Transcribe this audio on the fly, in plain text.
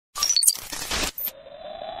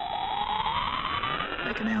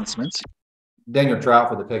make announcements. Daniel Trout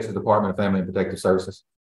for the Texas Department of Family and Protective Services.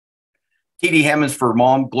 T.D. Hammonds for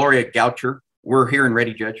mom, Gloria Goucher. We're here and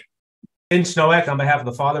ready, Judge. Ben Snowak on behalf of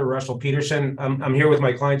the father, Russell Peterson. I'm here with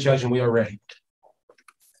my client, Judge, and we are ready.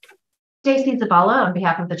 Stacy Zabala on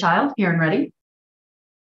behalf of the child, here and ready.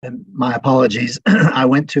 And my apologies. I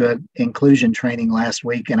went to an inclusion training last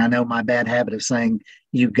week, and I know my bad habit of saying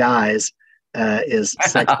 "you guys" is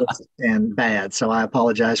sexist and bad. So I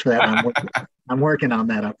apologize for that. I'm working on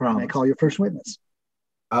that. I promise. Call your first witness.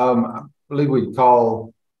 I believe we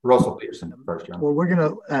call Russell Peterson first, John. Well, we're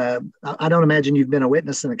gonna. I don't imagine you've been a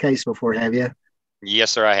witness in a case before, have you?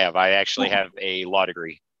 Yes, sir. I have. I actually have a law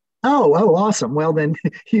degree. Oh, awesome. Well, then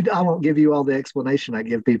I won't give you all the explanation I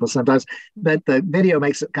give people sometimes, but the video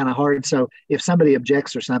makes it kind of hard. So if somebody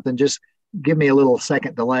objects or something, just give me a little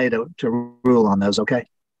second delay to rule on those. Okay.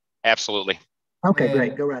 Absolutely. Okay, And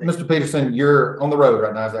great. Go right ahead. Mr. Peterson, you're on the road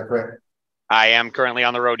right now. Is that correct? I am currently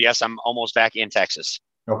on the road. Yes, I'm almost back in Texas.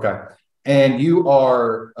 Okay. And you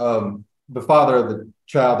are the father of the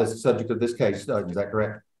child that's the subject of this case. Is that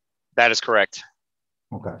correct? That is correct.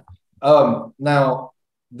 Okay. Now,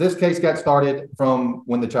 this case got started from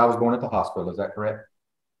when the child was born at the hospital. Is that correct?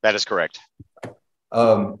 That is correct.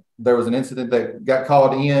 There was an incident that got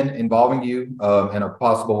called in involving you and a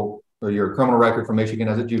possible or your criminal record from Michigan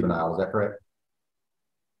as a juvenile. Is that correct?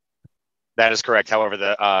 That is correct. However,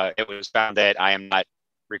 it was found that I am not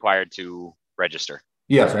required to register.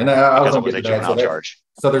 Yes, and I was because it was a juvenile charge.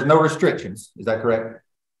 So there's no restrictions. Is that correct?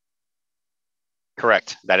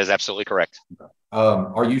 Correct. That is absolutely correct. Okay.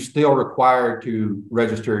 Are you still required to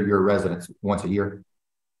register your residence once a year?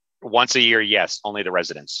 Once a year, yes. Only the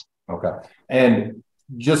residents. Okay. And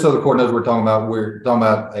just so the court knows, we're talking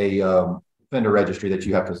about a offender registry that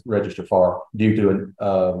you have to register for due to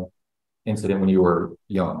an incident when you were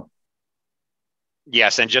young.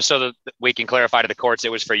 Yes, and just so that we can clarify to the courts,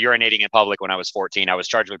 it was for urinating in public when I was 14. I was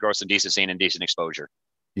charged with gross indecency and indecent exposure.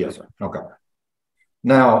 Yes, sir. Okay.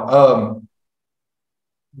 Now,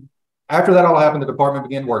 after that all happened, the department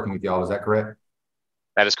began working with y'all. Is that correct?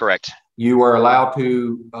 That is correct. You were allowed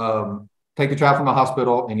to take the child from the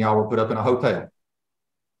hospital, and y'all were put up in a hotel.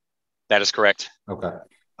 That is correct. Okay.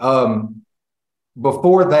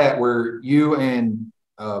 Before that, were you and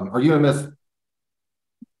are you and Miss?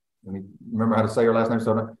 Let me remember how to say your last name.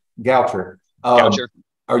 So Goucher. Goucher.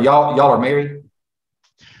 Are y'all are married?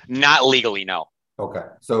 Not legally, no. Okay.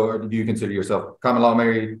 So do you consider yourself common law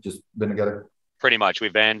married? Just been together? Pretty much.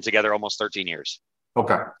 We've been together almost 13 years.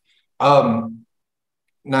 Okay. Now,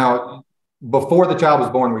 before the child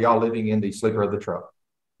was born, were y'all living in the sleeper of the truck?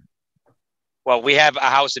 Well, we have a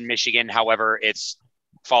house in Michigan. However, it's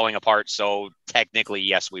falling apart. So technically,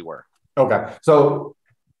 yes, we were. Okay. So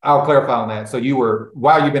I'll clarify on that. So you were,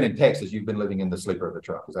 while you've been in Texas, you've been living in the sleeper of the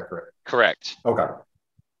truck. Is that correct? Correct. Okay.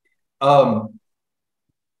 But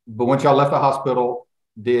once y'all left the hospital,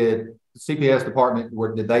 did the CPS department,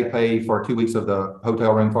 did they pay for 2 weeks of the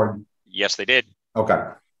hotel room for you? Yes, they did. Okay.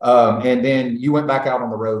 And then you went back out on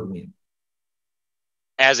the road when?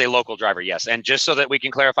 As a local driver, yes. And just so that we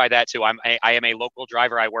can clarify that too, I am a local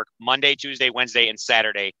driver. I work Monday, Tuesday, Wednesday, and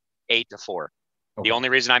Saturday, 8 to 4. Okay. The only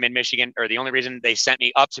reason I'm in Michigan, or the only reason they sent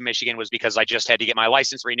me up to Michigan, was because I just had to get my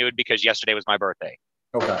license renewed because yesterday was my birthday.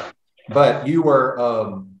 Okay. But you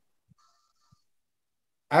were,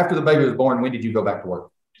 after the baby was born, when did you go back to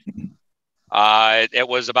work? It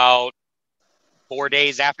was about 4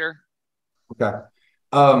 days after. Okay.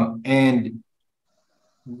 And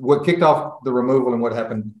what kicked off the removal and what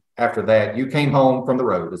happened after that, you came home from the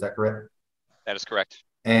road, is that correct? That is correct.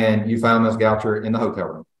 And you found Ms. Goucher in the hotel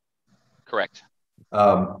room? Correct.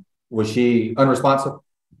 Was she unresponsive?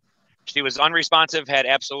 She was unresponsive, had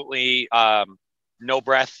absolutely no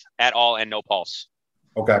breath at all and no pulse.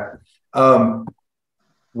 Okay.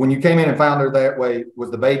 When you came in and found her that way, was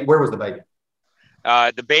the baby, where was the baby?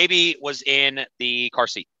 The baby was in the car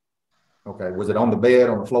seat. Okay. Was it on the bed,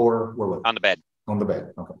 on the floor? Where was it? On the bed. On the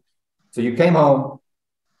bed. Okay. So you came home,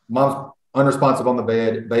 mom's unresponsive on the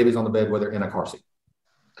bed, baby's on the bed with her in a car seat.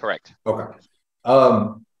 Correct. Okay.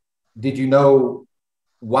 Did you know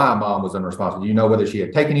why mom was unresponsive? Do you know whether she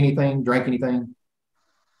had taken anything, drank anything?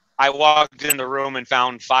 I walked in the room and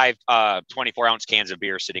found 5 24-ounce cans of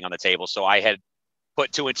beer sitting on the table. So I had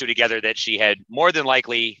put 2 and 2 together that she had more than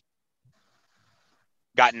likely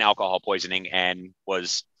gotten alcohol poisoning and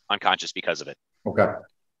was unconscious because of it. Okay.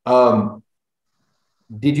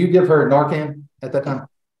 Did you give her Narcan at that time?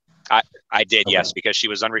 I did, okay. Yes, because she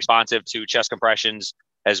was unresponsive to chest compressions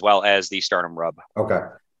as well as the sternum rub. Okay.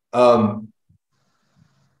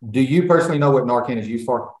 Do you personally know what Narcan is used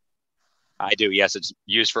for? I do, yes. It's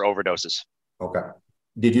used for overdoses. Okay.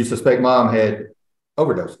 Did you suspect mom had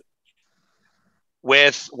overdosed.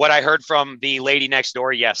 With what I heard from the lady next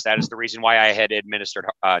door, yes, that is the reason why I had administered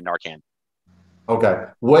Narcan. Okay.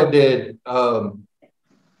 What did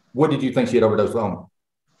you think she had overdosed on?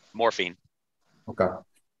 Morphine. Okay.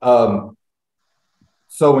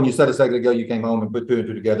 So when you said a second ago you came home and put two and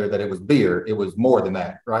two together that it was beer, it was more than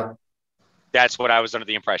that, right? That's what I was under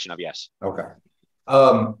the impression of, yes. Okay.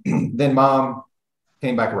 Then mom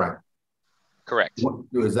came back around. Correct.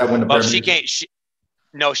 Is that when the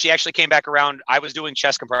well, she actually came back around. I was doing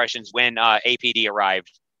chest compressions when APD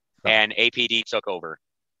arrived, and APD took over.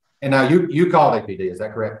 And now you called APD, is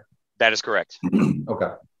that correct? That is correct. Okay.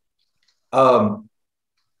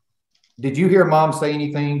 Did you hear mom say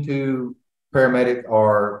anything to paramedic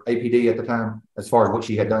or APD at the time as far as what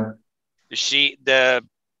she had done? The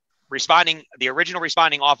original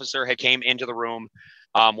responding officer had came into the room.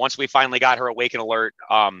 Once we finally got her awake and alert,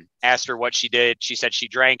 asked her what she did. She said she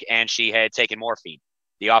drank and she had taken morphine.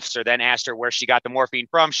 The officer then asked her where she got the morphine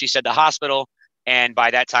from. She said the hospital. And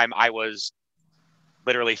by that time I was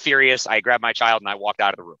literally furious. I grabbed my child and I walked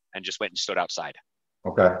out of the room and just went and stood outside.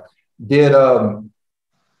 Okay. Did the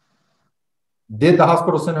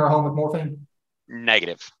hospital send her home with morphine?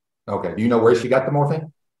 Negative. Okay. Do you know where she got the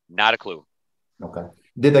morphine? Not a clue. Okay.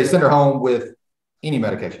 Did they send her home with any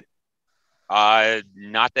medication?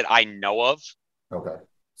 Not that I know of. Okay.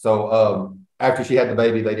 So after she had the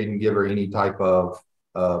baby, they didn't give her any type of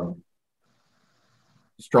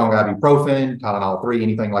strong ibuprofen, Tylenol 3,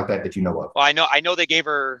 anything like that you know of? Well, I know they gave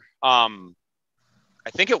her I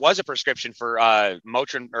think it was a prescription for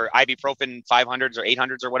Motrin or ibuprofen 500s or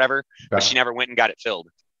 800s or whatever, but she never went and got it filled.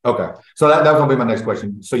 Okay. So that was going to be my next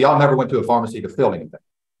question. So y'all never went to a pharmacy to fill anything?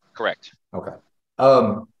 Correct. Okay.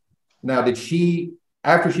 Now,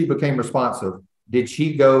 after she became responsive, did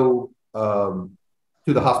she go to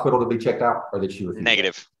the hospital to be checked out, or did she refuse?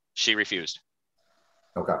 Negative. She refused.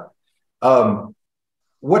 Okay.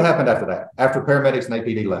 What happened after that? After paramedics and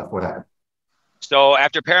APD left, what happened? So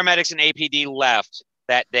after paramedics and APD left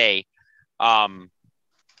that day, that's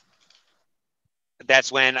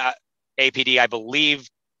when APD, I believe,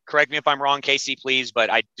 correct me if I'm wrong, Casey, please,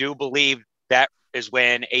 but I do believe that is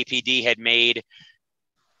when APD had made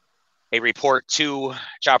a report to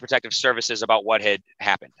Child Protective Services about what had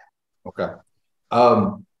happened. Okay.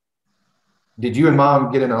 Did you and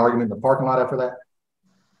mom get in an argument in the parking lot after that?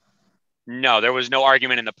 No, there was no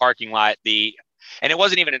argument in the parking lot. And it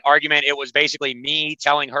wasn't even an argument. It was basically me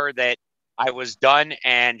telling her that I was done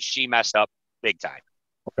and she messed up big time.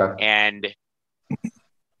 Okay. And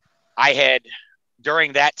I had,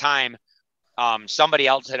 during that time, somebody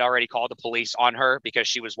else had already called the police on her because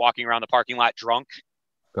she was walking around the parking lot drunk.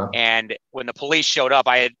 Okay. And when the police showed up,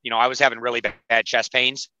 I was having really bad chest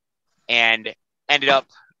pains and ended up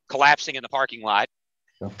collapsing in the parking lot.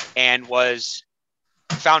 Okay. And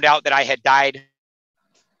found out that I had died.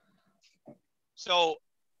 So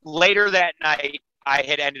later that night, I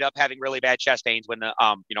had ended up having really bad chest pains when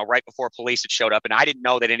right before police had showed up, and I didn't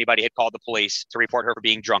know that anybody had called the police to report her for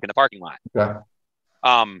being drunk in the parking lot. Okay.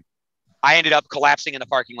 I ended up collapsing in the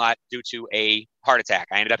parking lot due to a heart attack.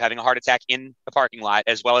 I ended up having a heart attack in the parking lot,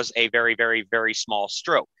 as well as a very, very, very small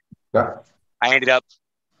stroke. Okay.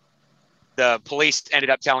 The police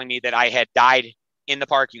ended up telling me that I had died in the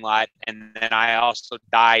parking lot, and then I also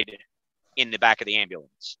died in the back of the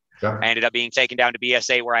ambulance. Yeah. I ended up being taken down to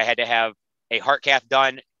BSA, where I had to have a heart cath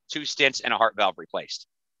done, 2 stents, and a heart valve replaced.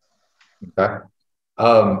 Okay.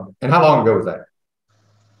 And how long ago was that?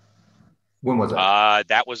 When was that?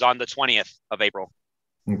 That was on the 20th of April.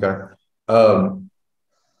 Okay.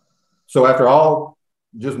 So after all,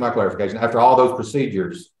 just my clarification, after all those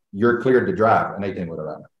procedures, you're cleared to drive an 18-wheeler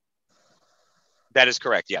right now? That is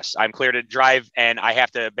correct. Yes, I'm cleared to drive, and I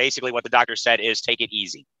have to basically what the doctor said is take it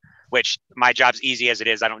easy, which my job's easy as it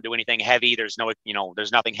is. I don't do anything heavy. There's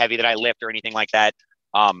nothing heavy that I lift or anything like that.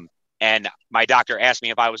 And my doctor asked me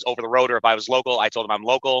if I was over the road or if I was local. I told him I'm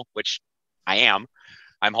local, which I am.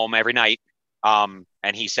 I'm home every night. And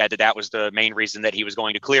he said that was the main reason that he was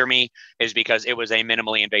going to clear me, is because it was a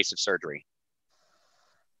minimally invasive surgery.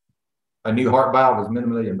 A new heart valve is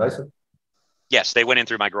minimally invasive? Yes, they went in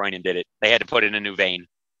through my groin and did it. They had to put in a new vein.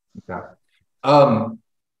 Okay.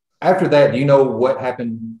 After that, do you know what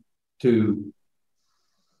happened to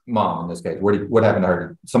mom in this case? What happened to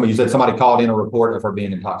her? You said somebody called in a report of her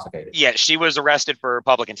being intoxicated. Yeah, she was arrested for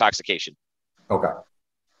public intoxication. Okay.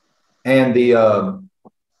 And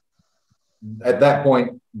at that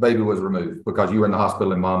point, baby was removed because you were in the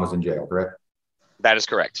hospital and mom was in jail, correct? That is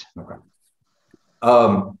correct. Okay.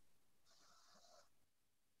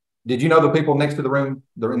 Did you know the people next to the room?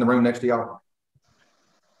 They're in the room next to y'all?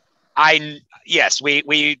 Yes,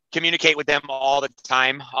 we communicate with them all the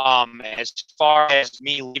time. As far as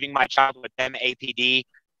me leaving my child with them, APD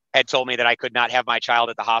had told me that I could not have my child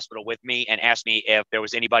at the hospital with me and asked me if there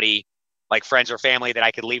was anybody like friends or family that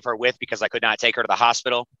I could leave her with because I could not take her to the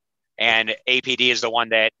hospital. And APD is the one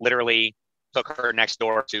that literally took her next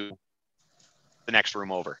door to the next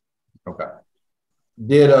room over. Okay.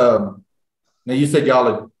 Did now you said y'all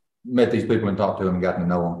had met these people and talked to them and gotten to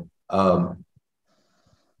know them.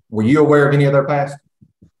 Were you aware of any of their past?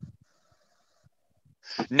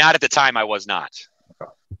 Not at the time, I was not.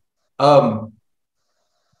 Okay.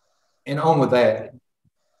 And on with that,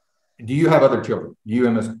 do you have other children? You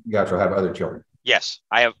and Ms. Gaucho have other children? Yes,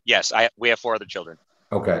 I have. Yes, we have 4 other children.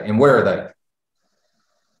 Okay. And where are they?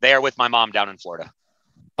 They are with my mom down in Florida.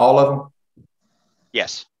 All of them?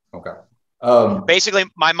 Yes. Okay. Basically,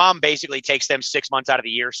 my mom basically takes them 6 months out of the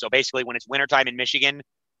year. So basically, when it's wintertime in Michigan,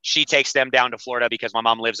 she takes them down to Florida because my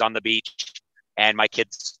mom lives on the beach and my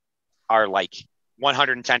kids are like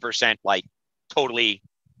 110% like totally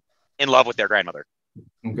in love with their grandmother.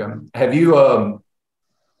 Okay. Have you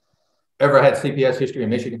ever had CPS history in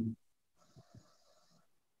Michigan?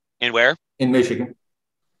 And where? In Michigan.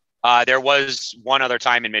 There was one other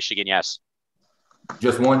time in Michigan, yes.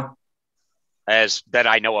 Just one? As that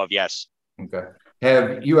I know of, yes. Okay.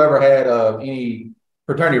 Have you ever had any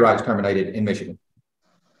paternity rights terminated in Michigan?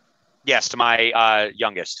 Yes, to my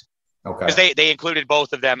youngest. Okay. Because they included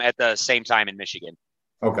both of them at the same time in Michigan.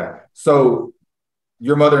 Okay. So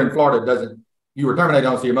your mother in Florida doesn't, you were terminated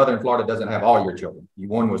on, so your mother in Florida doesn't have all your children.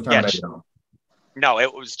 One was terminated Yes. on. No,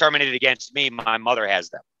 it was terminated against me. My mother has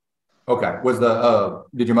them. Okay.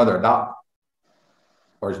 Did your mother adopt?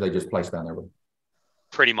 Or did they just place down there with?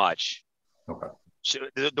 Pretty much. Okay. So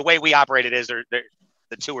the way we operate it is the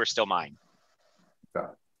 2 are still mine. Okay.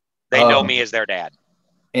 They know me as their dad.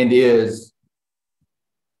 And is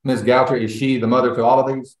Ms. Goucher, is she the mother to all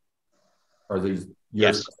of these? Or are these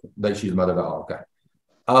yours? Yes. She's the mother to all. Okay.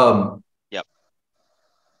 Yep.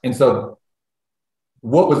 And so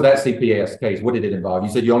what was that CPS case? What did it involve? You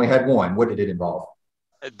said you only had one. What did it involve?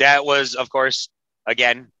 That was, of course,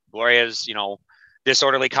 again, Gloria's,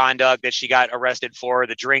 disorderly conduct that she got arrested for,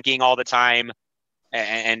 the drinking all the time.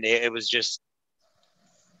 And it was just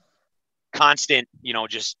constant,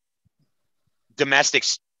 just domestic,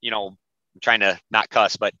 I'm trying to not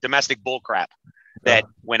cuss, but domestic bull crap that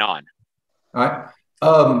went on. All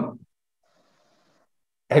right.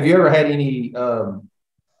 Have you ever had any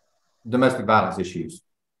domestic violence issues?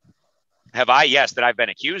 Have I? Yes, that I've been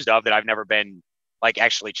accused of, that I've never been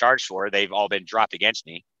actually charged for. They've all been dropped against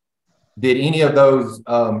me. Did any of those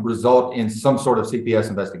result in some sort of CPS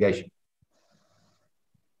investigation?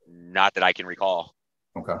 Not that I can recall.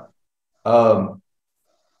 Okay.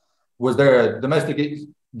 Was there a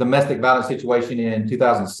domestic violence situation in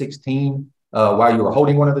 2016 while you were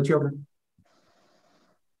holding one of the children?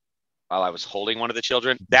 While I was holding one of the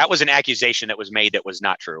children? That was an accusation that was made that was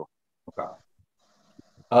not true. Okay.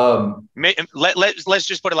 Let's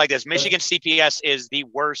just put it like this. Michigan CPS is the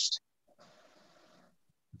worst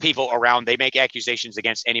people around. They make accusations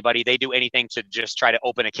against anybody. They do anything to just try to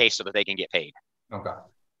open a case so that they can get paid. Okay.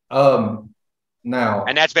 Now,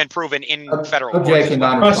 and that's been proven in federal objection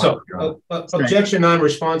non-responsive. Objection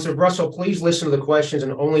non-responsive. Russell, please listen to the questions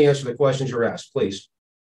and only answer the questions you're asked, please.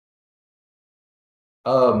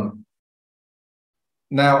 Now,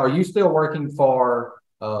 are you still working for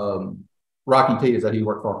Rocky T? Is that who you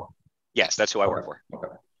work for? Yes, that's who I work for. Okay.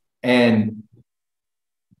 And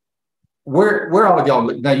where all of y'all,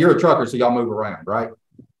 now you're a trucker, so y'all move around, right?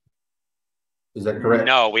 Is that correct?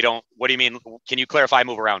 No, we don't. What do you mean? Can you clarify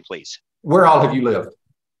move around, please? Where all have you lived?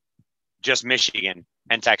 Just Michigan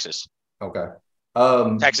and Texas. Okay.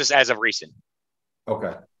 Texas as of recent.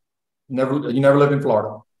 Okay. You never lived in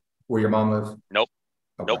Florida where your mom lives? Nope.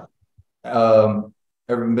 Okay. Nope.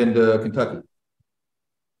 Ever been to Kentucky?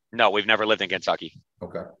 No, we've never lived in Kentucky.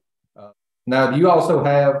 Okay. Now, do you also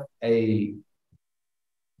have a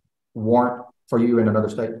warrant for you in another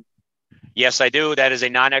state? Yes, I do. That is a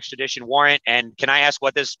non-extradition warrant. And can I ask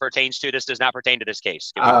what this pertains to? This does not pertain to this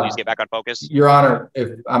case. Can we please get back on focus? Your Honor,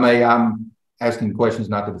 if I may, I'm asking questions,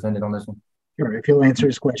 not the defendant on this one. Sure, if you'll answer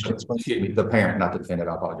his questions, please. Excuse me, the parent, not the defendant.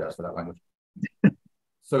 I apologize for that language.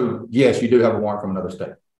 So, yes, you do have a warrant from another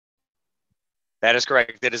state. That is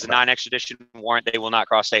correct. It is a non-extradition warrant. They will not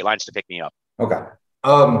cross state lines to pick me up. Okay.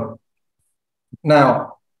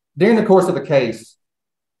 Now, during the course of the case,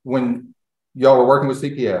 when y'all were working with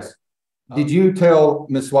CPS, did you tell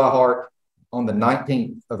Ms. Swihart on the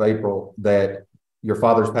 19th of April that your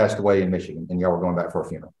father's passed away in Michigan and y'all were going back for a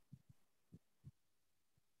funeral?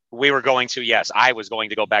 We were going to, yes, I was going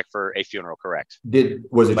to go back for a funeral, correct.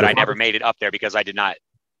 Was it but your I never father? made it up there because I did not.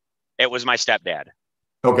 It was my stepdad.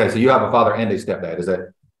 Okay, so you have a father and a stepdad, is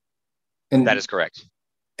that? And That is correct.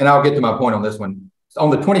 And I'll get to my point on this one. On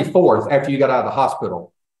the 24th, after you got out of the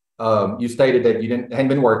hospital, you stated that you hadn't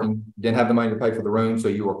been working, didn't have the money to pay for the room, so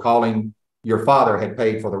you were calling your father had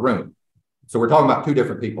paid for the room. So we're talking about two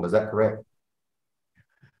different people. Is that correct?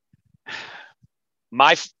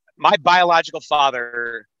 My biological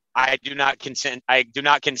father, I do not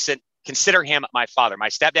consider him my father. My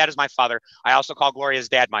stepdad is my father. I also call Gloria's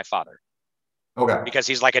dad my father. Okay. Because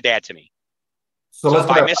he's like a dad to me. So if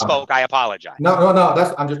I misspoke, I apologize. No.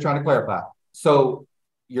 I'm just trying to clarify. So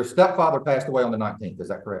your stepfather passed away on the 19th. Is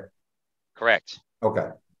that correct? Correct. Okay.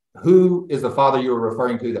 Who is the father you were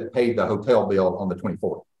referring to that paid the hotel bill on the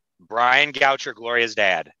 24th? Brian Goucher, Gloria's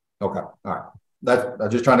dad. Okay. All right. I'm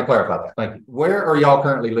just trying to clarify that. Thank you. Where are y'all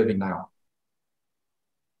currently living now?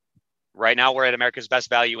 Right now, we're at America's Best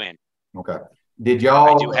Value Inn. Okay. Did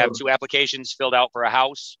y'all? I do have 2 applications filled out for a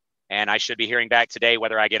house, and I should be hearing back today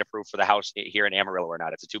whether I get approved for the house here in Amarillo or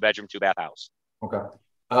not. It's a 2-bedroom, 2-bath house. Okay.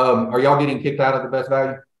 Are y'all getting kicked out of the Best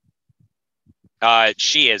Value?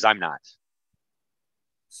 She is. I'm not.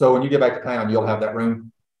 So when you get back to town, you'll have that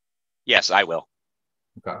room? Yes, I will.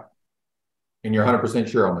 Okay. And you're 100%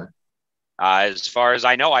 sure on that? As far as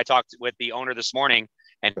I know, I talked with the owner this morning,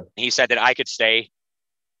 and he said that I could stay.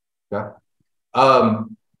 Okay.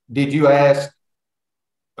 Did you ask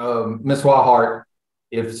Ms. Wahart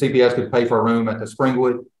if CPS could pay for a room at the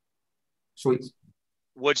Springwood Suites?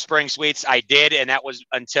 Wood Spring Suites, I did, and that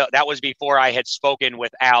was before I had spoken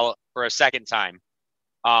with Al for a second time.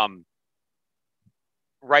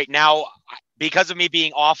 Right now, because of me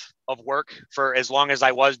being off of work for as long as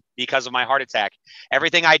I was because of my heart attack,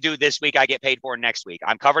 everything I do this week, I get paid for next week.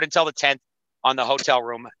 I'm covered until the 10th on the hotel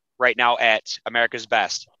room right now at America's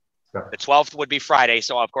Best. Okay. The 12th would be Friday,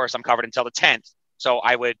 so of course I'm covered until the 10th. So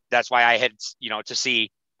that's why I had,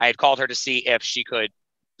 I had called her to see if she could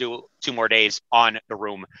do 2 more days on the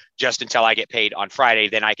room just until I get paid on Friday.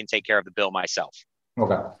 Then I can take care of the bill myself.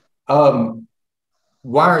 Okay.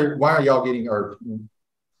 Why are y'all getting, or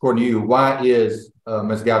according to you, why is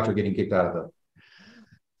Ms. Goucher getting kicked out of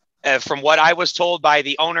the? From what I was told by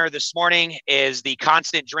the owner this morning is the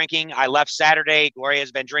constant drinking. I left Saturday. Gloria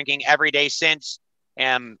has been drinking every day since.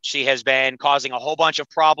 She has been causing a whole bunch of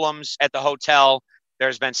problems at the hotel.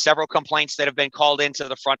 There's been several complaints that have been called into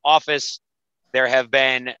the front office. There have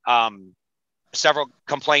been several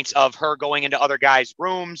complaints of her going into other guys'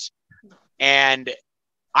 rooms. And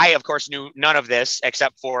I, of course, knew none of this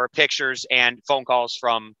except for pictures and phone calls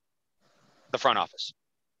from the front office.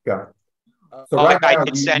 Yeah. So right now, I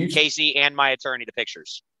did send Casey and my attorney the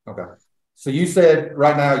pictures. Okay. So you said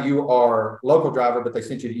right now you are a local driver, but they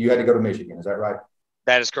sent you had to go to Michigan. Is that right?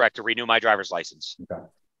 That is correct, to renew my driver's license. Okay.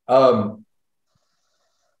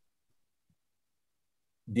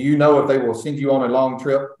 Do you know if they will send you on a long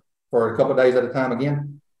trip for a couple of days at a time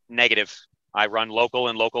again? Negative. I run local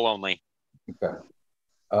and local only. Okay.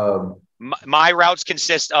 My routes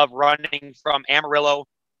consist of running from Amarillo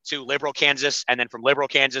to Liberal, Kansas, and then from Liberal,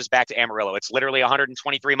 Kansas back to Amarillo. It's literally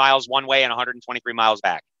 123 miles one way and 123 miles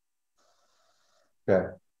back. Okay.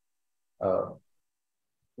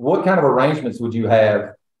 What kind of arrangements would you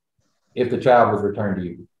have if the child was returned to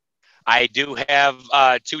you? I do have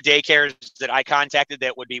 2 daycares that I contacted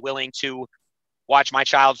that would be willing to watch my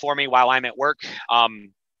child for me while I'm at work.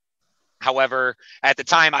 However, at the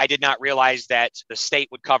time, I did not realize that the state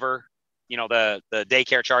would cover, the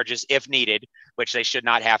daycare charges if needed, which they should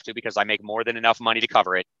not have to because I make more than enough money to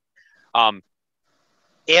cover it.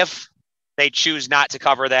 If they choose not to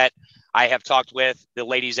cover that, I have talked with the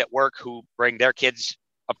ladies at work who bring their kids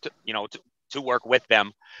up to, to work with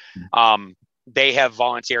them. They have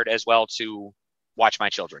volunteered as well to watch my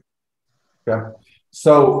children. Okay.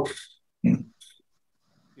 So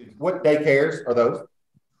what daycares are those?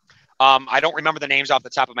 I don't remember the names off the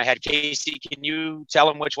top of my head. Casey, can you tell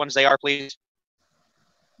them which ones they are, please?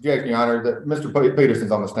 Yes, Your Honor. Mr.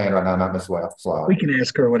 Peterson's on the stand right now, not Ms. Slough. We can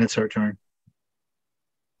ask her when it's her turn.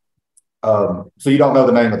 So you don't know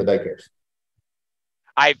the name of the daycares?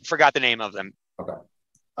 I forgot the name of them. Okay.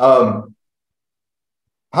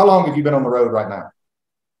 How long have you been on the road right now?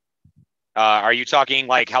 Are you talking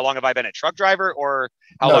like how long have I been a truck driver, or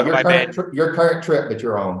how long have I been? Your current trip that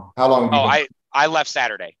you're on, how long have you been? I left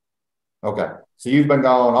Saturday. Okay. So you've been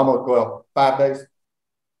gone almost, 5 days?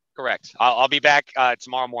 Correct. I'll be back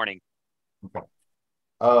tomorrow morning. Okay.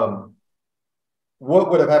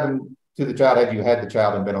 What would have happened to the child had you had the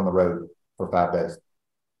child and been on the road for 5 days?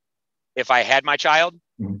 If I had my child?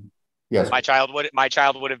 Mm-hmm. Yes. My child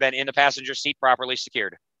would have been in the passenger seat properly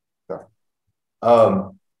secured.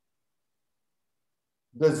 Okay.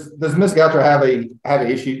 Does Ms. Goucher have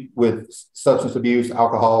an issue with substance abuse,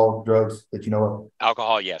 alcohol, drugs that you know of?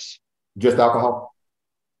 Alcohol, yes. Just alcohol?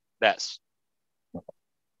 That's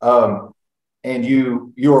And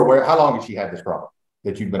you're aware, how long has she had this problem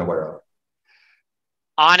that you've been aware of?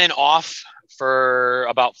 on and off for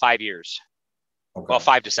about 5 years. Okay. Well,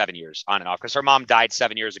 5 to 7 years on and off, because her mom died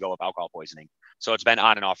 7 years ago of alcohol poisoning. So it's been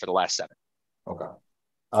on and off for the last 7. Okay.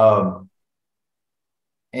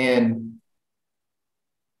 And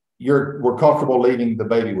we're comfortable leaving the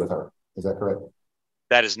baby with her. Is that correct?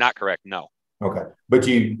 That is not correct. No. Okay. But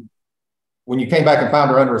when you came back and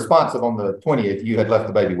found her unresponsive on the 20th, you had left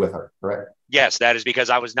the baby with her, correct? Yes, that is because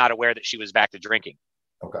I was not aware that she was back to drinking.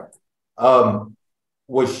 Okay.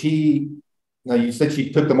 Was she, now you said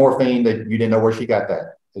she took the morphine, that you didn't know where she got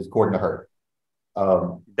that, is according to her.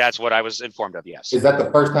 That's what I was informed of, yes. Is that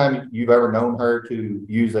the first time you've ever known her to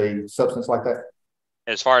use a substance like that?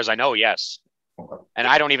 As far as I know, yes. Okay. And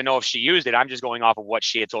I don't even know if she used it. I'm just going off of what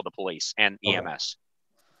she had told the police and Okay. EMS.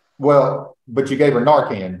 Well, but you gave her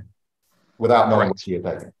Narcan without knowing Correct. what she had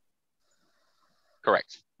taken.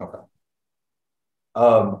 Correct. Okay.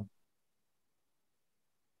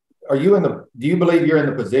 Do you believe you're in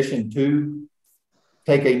the position to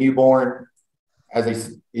take a newborn let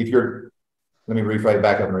me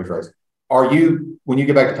back up and rephrase. When you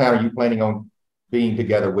get back to town, are you planning on being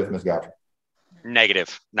together with Ms. Goucher?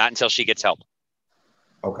 Negative. Not until she gets help.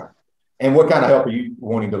 Okay. And what kind of help are you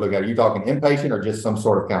wanting to look at? Are you talking inpatient or just some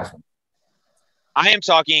sort of counseling? I am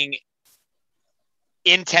talking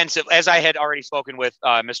intensive, as I had already spoken with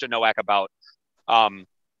Mr. Nowak about. I'm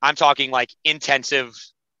talking like intensive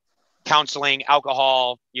counseling,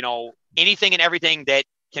 alcohol, anything and everything that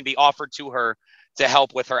can be offered to her to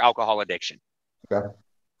help with her alcohol addiction. Okay.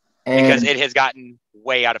 Because it has gotten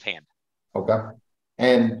way out of hand. Okay.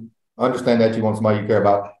 And understand that you want somebody you care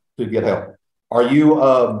about to get help. Are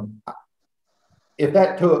you, if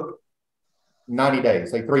that took 90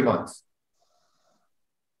 days, say 3 months,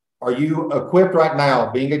 are you equipped right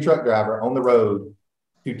now, being a truck driver on the road,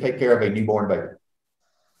 to take care of a newborn baby?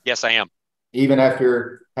 Yes, I am. Even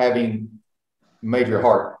after having major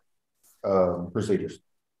heart procedures?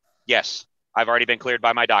 Yes, I've already been cleared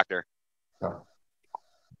by my doctor.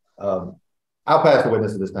 I'll pass the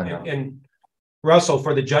witness at this time. And Russell,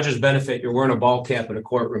 for the judge's benefit, you're wearing a ball cap in a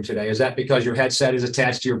courtroom today. Is that because your headset is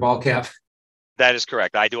attached to your ball cap? That is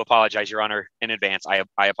correct. I do apologize, Your Honor, in advance. I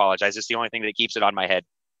apologize. It's the only thing that keeps it on my head.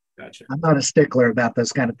 Gotcha. I'm not a stickler about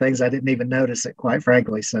those kind of things. I didn't even notice it, quite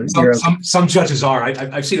frankly. So some judges are.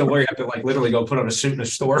 I've seen a lawyer have to literally go put on a suit in a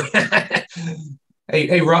store.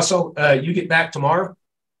 Hey, Russell, you get back tomorrow?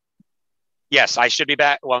 Yes, I should be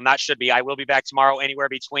back. Well, not should be. I will be back tomorrow, anywhere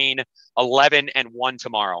between 11 and 1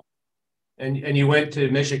 tomorrow. And you went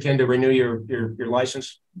to Michigan to renew your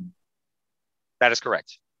license? That is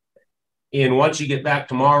correct. And once you get back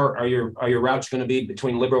tomorrow, are your routes going to be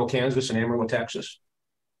between Liberal, Kansas and Amarillo, Texas?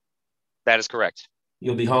 That is correct.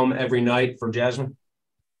 You'll be home every night for Jasmine?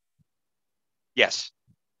 Yes.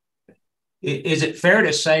 Is it fair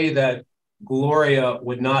to say that Gloria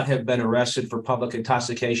would not have been arrested for public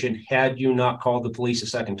intoxication had you not called the police a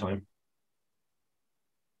second time?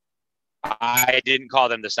 I didn't call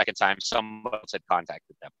them the second time. Someone else had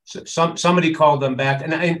contacted them. So somebody called them back,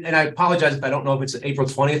 and I apologize if I don't know if it's April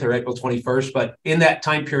 20th or April 21st, but in that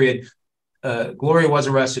time period, Gloria was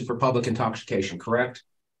arrested for public intoxication, correct?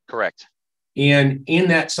 Correct. And in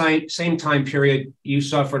that same time period, you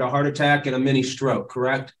suffered a heart attack and a mini stroke,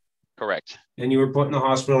 correct? Correct. And you were put in the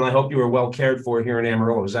hospital, and I hope you were well cared for here in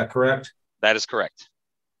Amarillo. Is that correct? That is correct.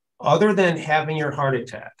 Other than having your heart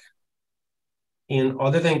attack, and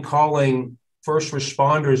other than calling first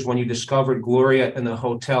responders when you discovered Gloria in the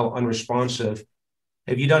hotel unresponsive,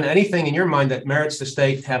 have you done anything in your mind that merits the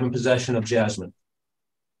state having possession of Jasmine?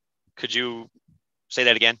 Could you say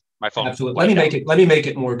that again? My phone. Absolutely. Let me make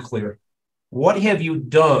it more clear. What have you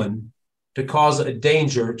done to cause a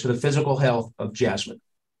danger to the physical health of Jasmine?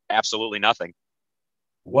 Absolutely nothing.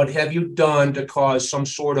 What have you done to cause some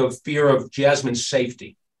sort of fear of Jasmine's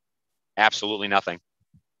safety? Absolutely nothing.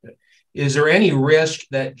 Is there any risk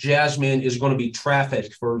that Jasmine is going to be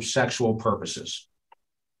trafficked for sexual purposes?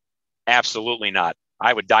 Absolutely not.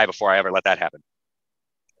 I would die before I ever let that happen.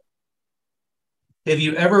 Have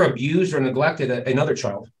you ever abused or neglected another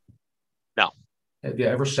child? No. Have you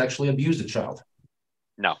ever sexually abused a child?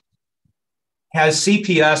 No. Has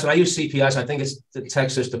CPS, and I use CPS, I think it's the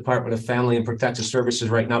Texas Department of Family and Protective Services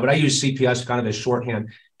right now, but I use CPS kind of as shorthand.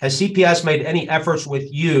 Has CPS made any efforts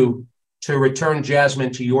with you to return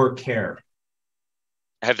Jasmine to your care?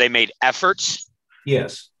 Have they made efforts?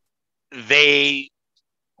 Yes. They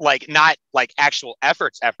like not like actual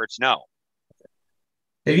efforts, no.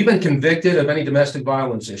 Have you been convicted of any domestic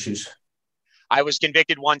violence issues? I was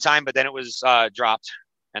convicted one time, but then it was dropped,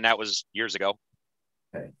 and that was years ago.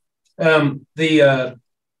 Okay.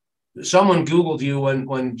 Someone Googled you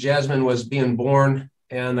when Jasmine was being born,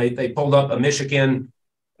 and they pulled up a Michigan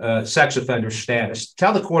sex offender status.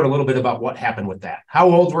 Tell the court a little bit about what happened with that. How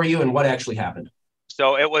old were you and what actually happened?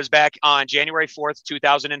 So it was back on January 4th,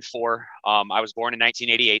 2004. I was born in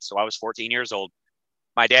 1988, so I was 14 years old.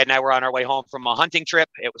 My dad and I were on our way home from a hunting trip.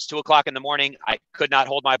 It was 2:00 in the morning. I could not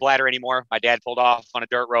hold my bladder anymore. My dad pulled off on a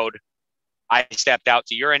dirt road. I stepped out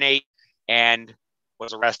to urinate and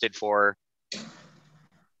was arrested for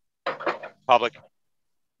public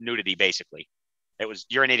nudity, basically. It was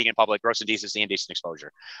urinating in public, gross indecency, indecent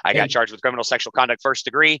exposure. I got charged with criminal sexual conduct first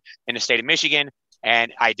degree in the state of Michigan,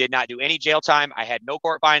 and I did not do any jail time. I had no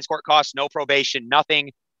court fines, court costs, no probation,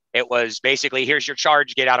 nothing. It was basically, here's your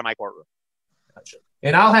charge, get out of my courtroom. Gotcha.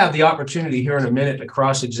 And I'll have the opportunity here in a minute to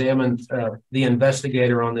cross-examine the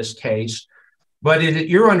investigator on this case. But is it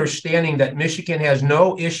your understanding that Michigan has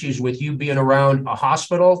no issues with you being around a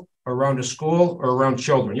hospital, or around a school, or around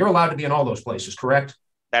children? You're allowed to be in all those places, correct?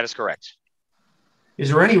 That is correct. Is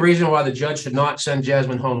there any reason why the judge should not send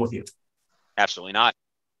Jasmine home with you? Absolutely not.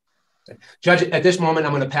 Judge, at this moment,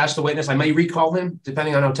 I'm going to pass the witness. I may recall him,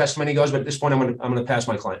 depending on how testimony goes, but at this point, I'm going to pass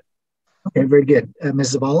my client. Okay, very good.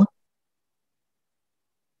 Ms. Zavala?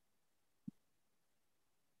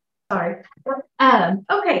 Sorry.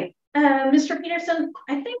 Okay, Mr. Peterson,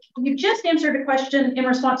 I think you just answered a question in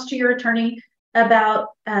response to your attorney about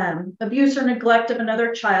abuse or neglect of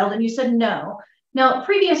another child, and you said no. Now,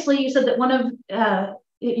 previously, you said that one of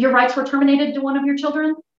your rights were terminated to one of your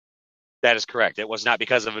children? That is correct. It was not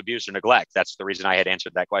because of abuse or neglect. That's the reason I had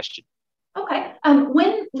answered that question. Okay.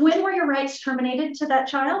 When were your rights terminated to that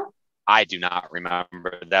child? I do not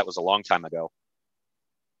remember. That was a long time ago.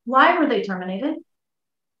 Why were they terminated?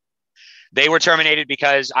 They were terminated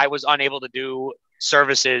because I was unable to do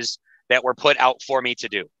services that were put out for me to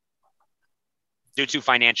do due to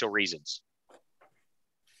financial reasons.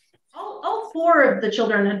 All four of the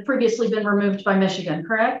children had previously been removed by Michigan,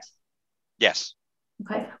 correct? Yes.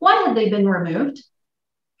 Okay. Why had they been removed?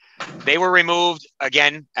 They were removed,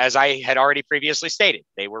 again, as I had already previously stated.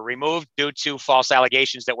 They were removed due to false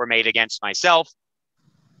allegations that were made against myself.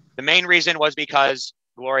 The main reason was because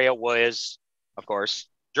Gloria was, of course,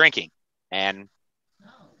 drinking and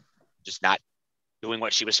just not doing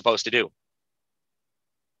what she was supposed to do.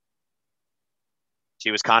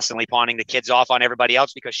 She was constantly pawning the kids off on everybody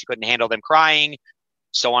else because she couldn't handle them crying,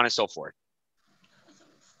 so on and so forth.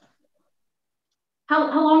 How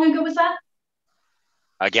long ago was that?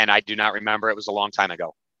 Again, I do not remember. It was a long time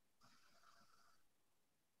ago.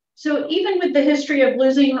 So even with the history of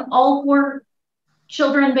losing all four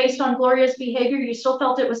children based on Gloria's behavior, you still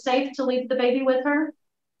felt it was safe to leave the baby with her?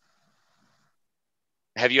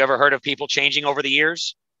 Have you ever heard of people changing over the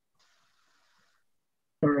years?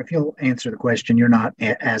 Or if you'll answer the question, you're not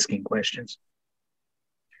asking questions.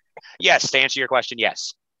 Yes, to answer your question,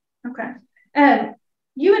 yes. Okay.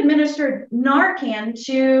 You administered Narcan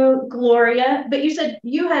to Gloria, but you said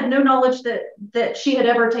you had no knowledge that she had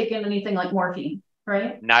ever taken anything like morphine,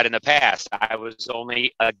 right? Not in the past. I was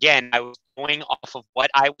only, again, I was going off of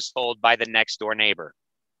what I was told by the next door neighbor.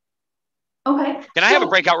 Okay. Can I have a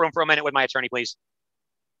breakout room for a minute with my attorney, please?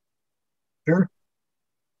 Sure.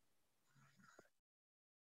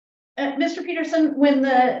 Mr. Peterson, when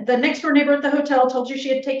the next door neighbor at the hotel told you she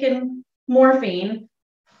had taken morphine,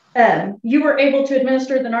 you were able to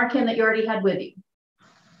administer the Narcan that you already had with you?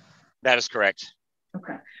 That is correct.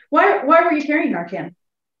 Okay. Why were you carrying Narcan?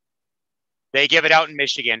 They give it out in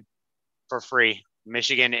Michigan for free.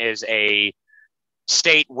 Michigan is a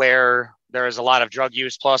state where there is a lot of drug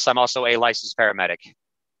use. Plus, I'm also a licensed paramedic.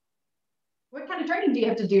 What kind of training do you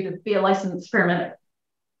have to do to be a licensed paramedic?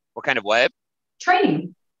 What kind of what?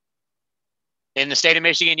 Training. In the state of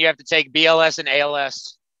Michigan, you have to take BLS and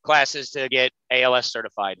ALS classes to get ALS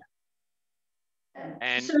certified.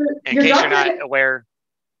 And so in case you're not aware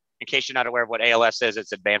of what ALS is,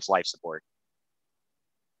 it's advanced life support.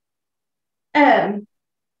 Your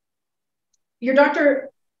doctor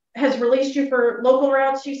has released you for local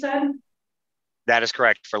routes, you said? That is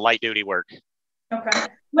correct, for light duty work. Okay.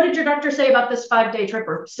 What did your doctor say about this 5-day trip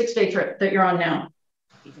or 6-day trip that you're on now?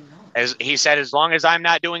 As he said, as long as I'm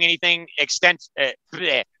not doing anything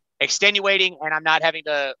extenuating and I'm not having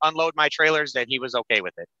to unload my trailers, then he was okay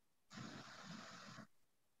with it.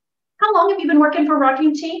 How long have you been working for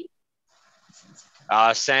Rocking Tea?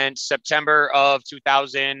 Since September of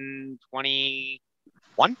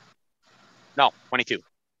 2021? No, 22.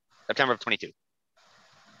 September of 22.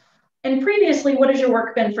 And previously, what has your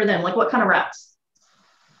work been for them? Like what kind of routes?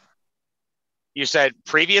 You said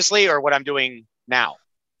previously or what I'm doing now?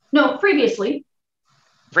 No, previously.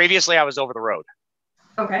 Previously, I was over the road.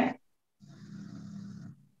 Okay.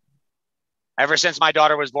 Ever since my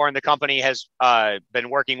daughter was born, the company has been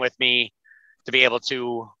working with me to be able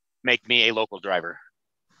to make me a local driver.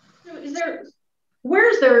 So is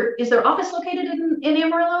their office located in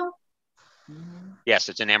Amarillo? Yes,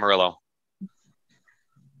 it's in Amarillo.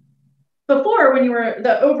 Before, when you were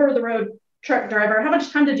the over the road truck driver, how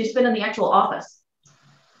much time did you spend in the actual office?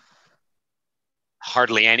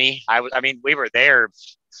 Hardly any. I mean, we were there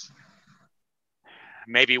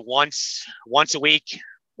maybe once a week,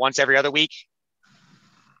 once every other week.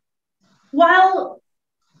 While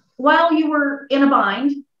you were in a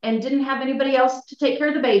bind and didn't have anybody else to take care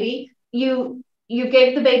of the baby, you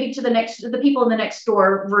gave the baby to the people in the next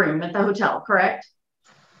door room at the hotel, correct?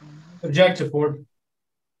 Object to form.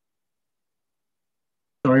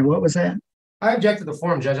 Sorry, what was that? I object to the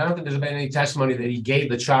form, Judge. I don't think there's been any testimony that he gave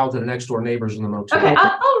the child to the next door neighbors in the motel. Okay,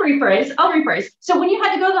 I'll rephrase. So when you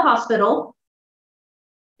had to go to the hospital,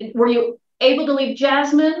 were you able to leave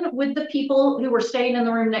Jasmine with the people who were staying in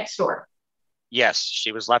the room next door? Yes,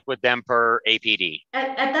 she was left with them per APD.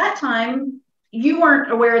 At that time, you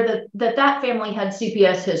weren't aware that family had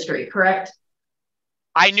CPS history, correct?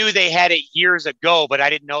 I knew they had it years ago, but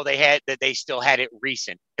I didn't know that they still had it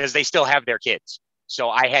recent because they still have their kids. So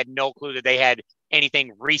I had no clue that they had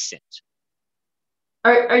anything recent.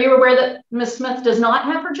 Are you aware that Ms. Smith does not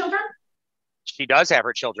have her children? She does have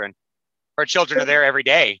her children. Her children are there every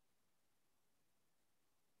day.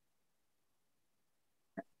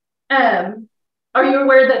 Are you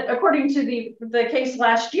aware that according to the case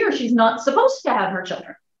last year, she's not supposed to have her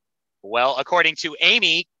children? Well, according to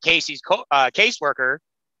Amy, Casey's caseworker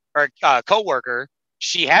or co-worker,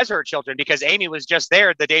 she has her children because Amy was just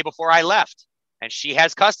there the day before I left. And she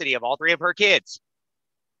has custody of all three of her kids.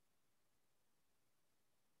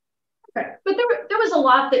 Okay, but there was a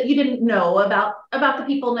lot that you didn't know about the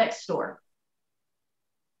people next door.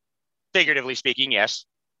 Figuratively speaking, yes.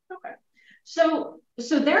 Okay, so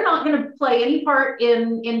they're not going to play any part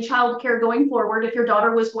in childcare going forward if your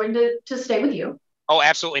daughter was going to stay with you. Oh,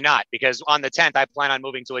 absolutely not. Because on the 10th, I plan on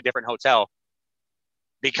moving to a different hotel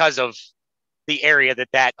because of the area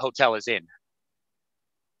that hotel is in.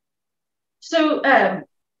 So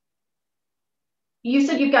you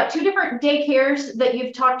said you've got two different daycares that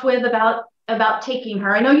you've talked with about taking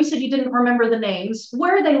her. I know you said you didn't remember the names.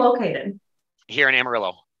 Where are they located? Here in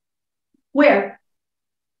Amarillo. Where?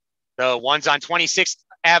 The one's on 26th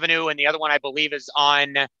Avenue, and the other one I believe is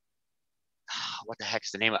on, what the heck is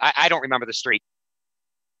the name? I don't remember the street.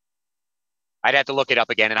 I'd have to look it up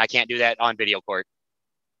again, and I can't do that on video court.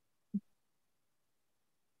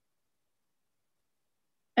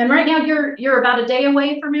 And right now you're about a day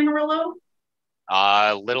away from Amarillo?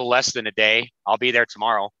 A little less than a day. I'll be there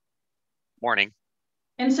tomorrow morning.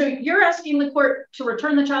 And so you're asking the court to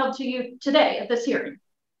return the child to you today at this hearing?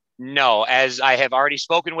 No, as I have already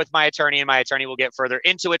spoken with my attorney, and my attorney will get further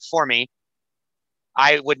into it for me,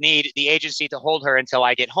 I would need the agency to hold her until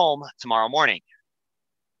I get home tomorrow morning.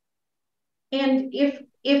 And if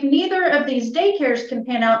neither of these daycares can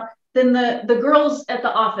pan out, then the girls at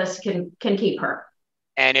the office can keep her.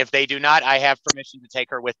 And if they do not, I have permission to take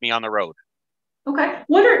her with me on the road. Okay.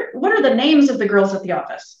 What are the names of the girls at the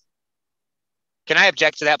office? Can I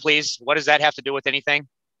object to that, please? What does that have to do with anything?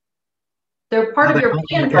 They're part of your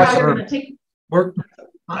plan for how you're going to take.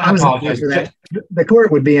 I apologize for that. The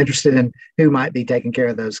court would be interested in who might be taking care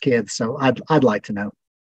of those kids, so I'd like to know.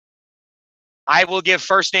 I will give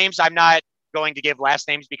first names. I'm not going to give last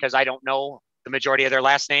names because I don't know the majority of their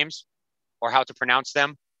last names or how to pronounce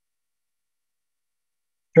them.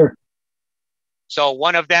 Sure. So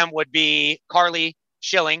one of them would be Carly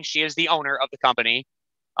Schilling. She is the owner of the company.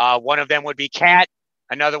 One of them would be Kat.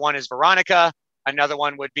 Another one is Veronica. Another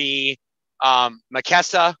one would be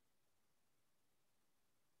Makessa.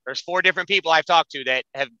 There's 4 different people I've talked to that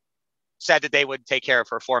have said that they would take care of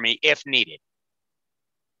her for me if needed.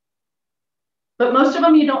 But most of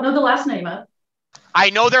them you don't know the last name of. I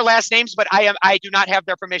know their last names, but I do not have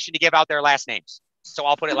their permission to give out their last names. So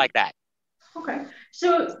I'll put it like that. Okay.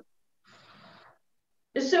 So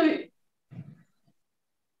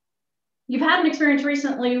you've had an experience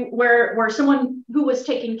recently where someone who was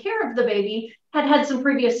taking care of the baby had some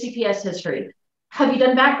previous CPS history. Have you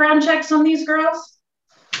done background checks on these girls?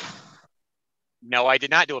 No, I did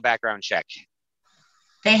not do a background check.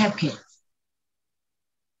 They have kids.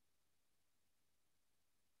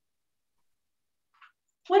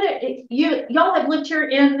 Y'all have lived here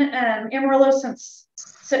in Amarillo since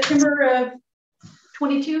September of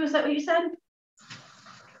 22, is that what you said?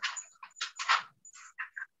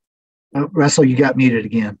 Oh, Russell, you got muted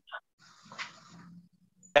again.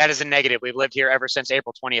 That is a negative. We've lived here ever since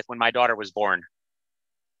April 20th when my daughter was born.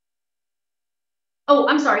 Oh,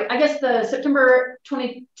 I'm sorry. I guess the September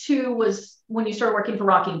 22 was when you started working for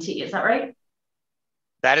Rocking Tea. Is that right?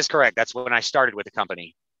 That is correct. That's when I started with the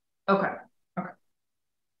company. Okay. Okay.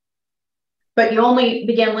 But you only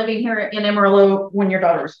began living here in Amarillo when your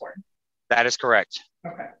daughter was born. That is correct.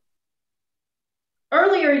 Okay.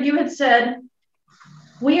 Earlier, you had said,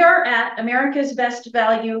 we are at America's Best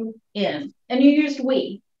Value Inn, and you used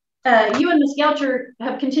we. You and Ms. Goucher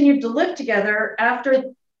have continued to live together after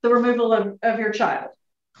the removal of your child.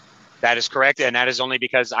 That is correct. And that is only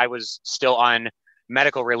because I was still on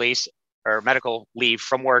medical release or medical leave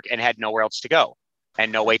from work and had nowhere else to go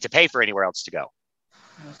and no way to pay for anywhere else to go.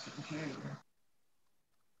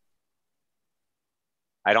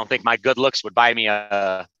 I don't think my good looks would buy me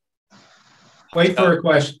a. Wait for a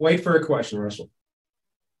question. Wait for a question, Russell.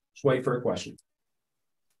 Just wait for a question.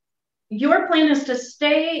 Your plan is to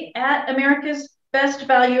stay at America's Best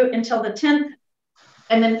Value until the 10th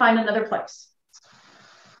and then find another place.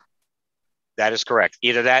 That is correct.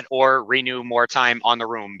 Either that or renew more time on the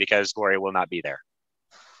room because Gloria will not be there.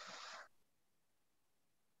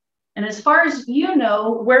 And as far as you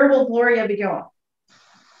know, where will Gloria be going?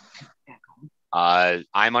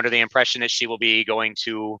 I'm under the impression that she will be going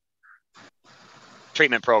to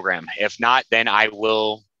treatment program. If not, then I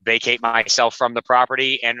will vacate myself from the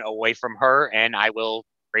property and away from her, and I will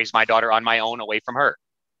raise my daughter on my own away from her.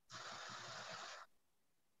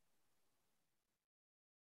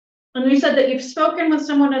 And you said that you've spoken with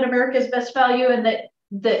someone at America's Best Value and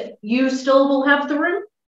that you still will have the room?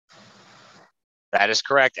 That is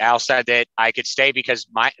correct. Al said that I could stay because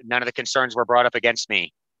none of the concerns were brought up against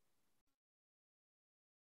me.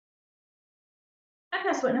 I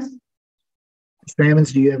pass witness. Mr.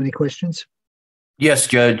 Ammons, do you have any questions? Yes,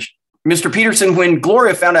 Judge. Mr. Peterson, when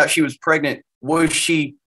Gloria found out she was pregnant, was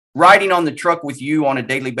she riding on the truck with you on a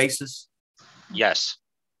daily basis? Yes.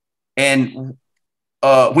 And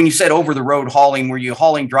when you said over the road hauling, were you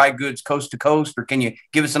hauling dry goods coast to coast, or can you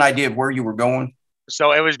give us an idea of where you were going?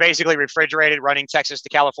 So it was basically refrigerated, running Texas to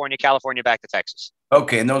California, California back to Texas.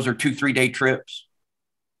 Okay, and those are 2-3 day trips?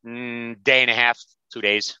 Day and a half, 2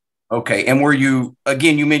 days. Okay, and were you,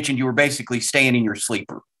 again, you mentioned you were basically staying in your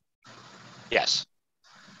sleeper. Yes.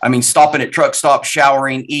 I mean, stopping at truck stops,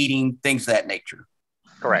 showering, eating, things of that nature.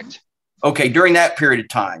 Correct. Okay, during that period of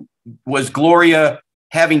time, was Gloria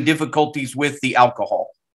having difficulties with the alcohol?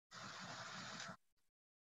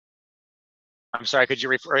 I'm sorry, could you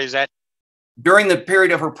rephrase that? During the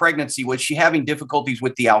period of her pregnancy, was she having difficulties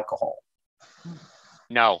with the alcohol?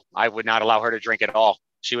 No, I would not allow her to drink at all.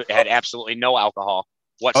 She had absolutely no alcohol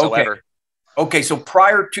whatsoever. Okay, so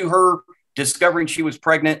prior to her discovering she was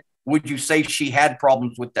pregnant, would you say she had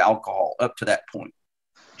problems with the alcohol up to that point?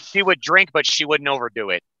 She would drink, but she wouldn't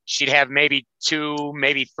overdo it. She'd have maybe 2,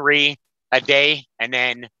 maybe 3 a day and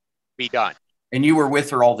then be done. And you were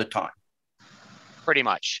with her all the time? Pretty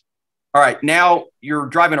much. All right. Now you're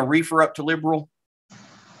driving a reefer up to Liberal?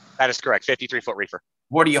 That is correct. 53-foot reefer.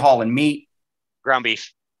 What are you hauling? Meat? Ground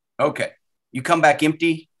beef. Okay. You come back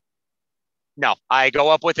empty? No, I go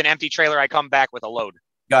up with an empty trailer. I come back with a load.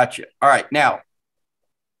 Gotcha. All right. Now,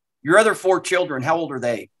 your other 4 children, how old are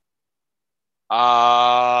they?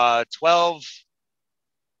 12,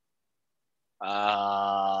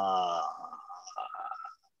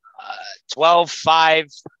 12, 5,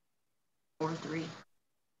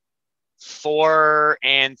 4,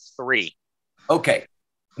 and 3. Okay.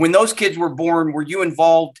 When those kids were born, were you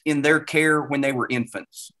involved in their care when they were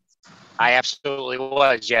infants? I absolutely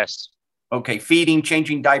was, yes. Okay. Feeding,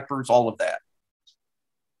 changing diapers, all of that.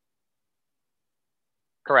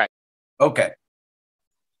 Correct. Okay.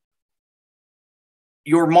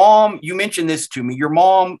 Your mom, you mentioned this to me. Your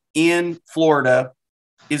mom in Florida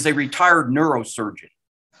is a retired neurosurgeon.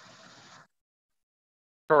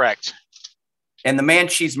 Correct. And the man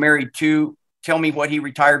she's married to, tell me what he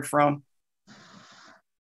retired from.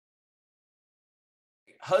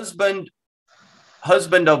 Husband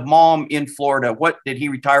of mom in Florida, what did he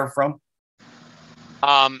retire from?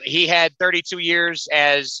 He had 32 years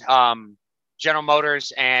as General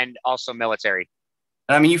Motors and also military.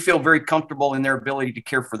 And I mean, you feel very comfortable in their ability to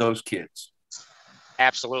care for those kids.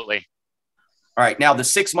 Absolutely. All right. Now, the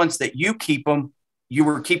 6 months that you keep them, you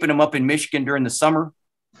were keeping them up in Michigan during the summer?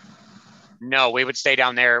 No, we would stay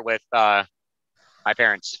down there with my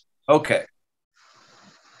parents. Okay.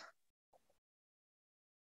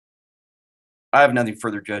 I have nothing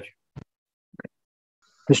further, Judge.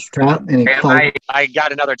 Mr. Trout, any I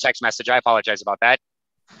got another text message. I apologize about that.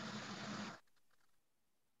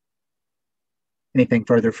 Anything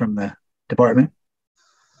further from the department?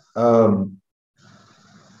 Mr.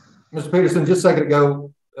 Peterson, just a second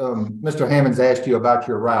ago, Mr. Hammonds asked you about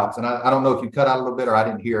your routes, and I don't know if you cut out a little bit or I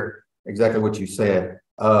didn't hear exactly what you said.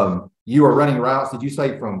 You were running routes, did you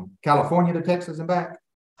say from California to Texas and back?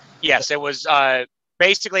 Yes, it was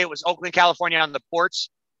basically it was Oakland, California on the ports.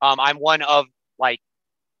 I'm one of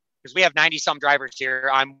because we have 90 some drivers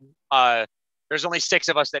here. There's only 6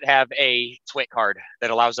 of us that have a TWIC card that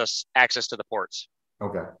allows us access to the ports.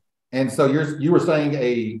 Okay. And so you were saying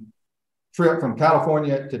a trip from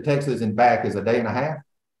California to Texas and back is a day and a half?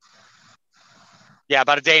 Yeah,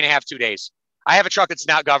 about a day and a half, 2 days. I have a truck that's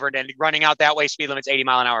not governed, and running out that way, speed limit's 80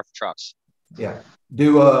 mile an hour for trucks. Yeah.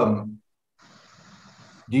 Are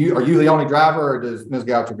you the only driver, or does Ms.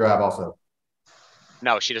 Goucher drive also?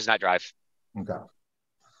 No, she does not drive. Okay.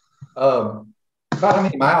 About how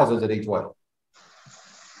many miles is it each way?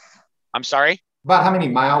 I'm sorry? About how many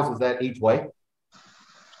miles is that each way?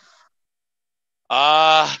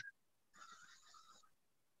 From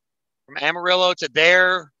Amarillo to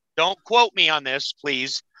there, don't quote me on this,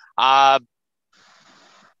 please. About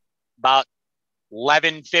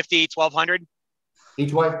 1150, 1200.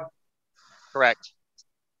 Each way? Correct.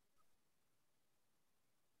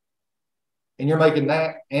 And you're making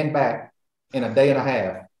that and back in a day and a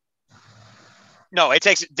half? No, it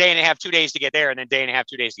takes a day and a half, 2 days to get there, and then day and a half,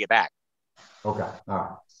 2 days to get back. Okay. All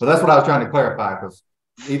right. So that's what I was trying to clarify, because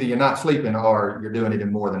either you're not sleeping or you're doing it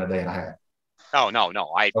in more than a day and a half. No.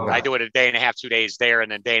 I do it a day and a half, 2 days there,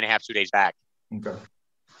 and then day and a half, 2 days back. Okay.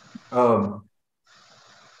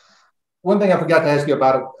 One thing I forgot to ask you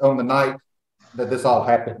about it on the night that this all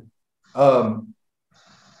happened.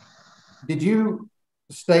 Did you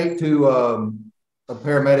state to a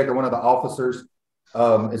paramedic or one of the officers,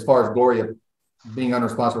 as far as Gloria being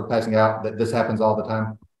unresponsive or passing out, that this happens all the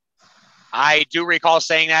time? I do recall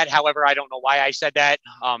saying that. However, I don't know why I said that.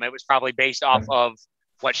 It was probably based off of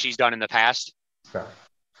what she's done in the past. Okay.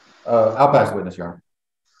 I'll pass the witness, Your Honor.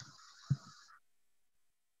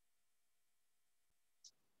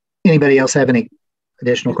 Anybody else have any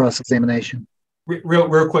additional cross-examination?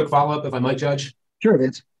 Real quick follow-up, if I might, Judge. Sure,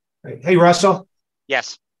 Vince. Hey, Russell.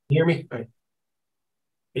 Yes. You hear me? All right.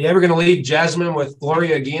 Are you ever going to leave Jasmine with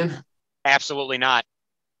Gloria again? Absolutely not.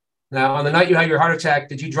 Now, on the night you had your heart attack,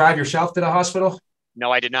 did you drive yourself to the hospital?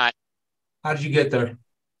 No, I did not. How did you get there?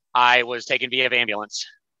 I was taken via ambulance.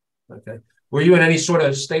 Okay. Were you in any sort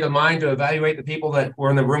of state of mind to evaluate the people that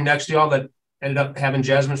were in the room next to y'all that ended up having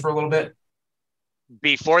Jasmine for a little bit?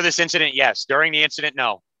 Before this incident, yes. During the incident,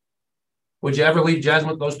 no. Would you ever leave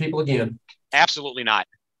Jasmine with those people again? Absolutely not.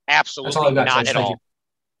 Absolutely That's all I've got, not Judge. at all.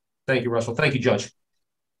 Thank you, Russell. Thank you, Judge.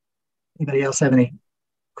 Anybody else have any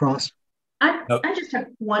cross? I just have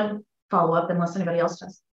one follow-up, unless anybody else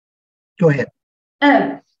does. Go ahead.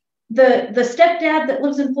 The stepdad that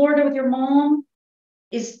lives in Florida with your mom,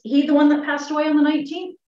 is he the one that passed away on the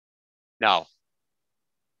 19th? No.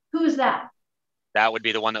 Who is that? That would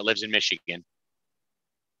be the one that lives in Michigan.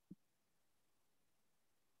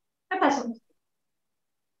 I pass it.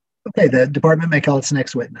 Okay, the department may call its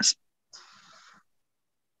next witness.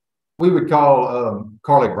 We would call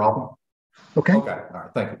Carly Broughton. Okay. Okay. All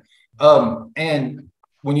right. Thank you. And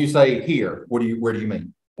when you say here, where do you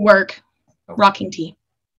mean? Work. Okay. Rocking Tea.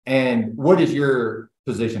 And what is your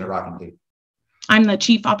position at Rocking Tea? I'm the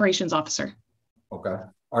Chief Operations Officer. Okay.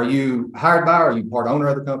 Are you hired by, or are you part owner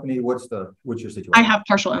of the company? What's your situation? I have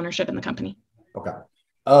partial ownership in the company. Okay.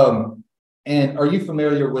 And are you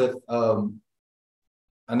familiar with,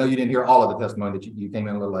 I know you didn't hear all of the testimony, that you came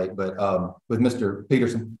in a little late, but with Mr.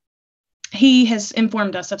 Peterson? He has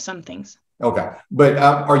informed us of some things. Okay. But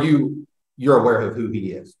you're aware of who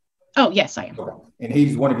he is? Oh, yes, I am. Okay. And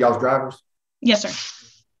he's one of y'all's drivers? Yes, sir.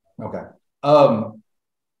 Okay.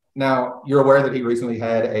 Now, you're aware that he recently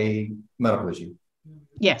had a medical issue?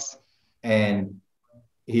 Yes. And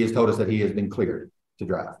he has told us that he has been cleared to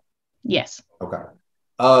drive? Yes. Okay.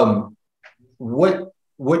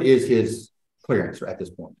 What is his clearance at this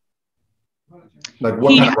point? Like,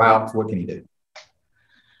 what kind of routes, what can he do?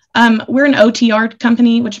 We're an OTR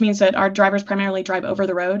company, which means that our drivers primarily drive over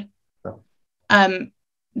the road. Okay.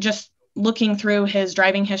 Just looking through his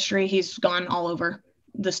driving history, he's gone all over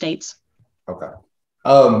the states. Okay.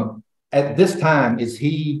 At this time,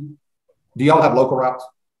 do y'all have local routes?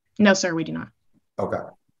 No, sir, we do not. Okay.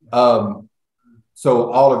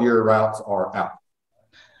 So all of your routes are out?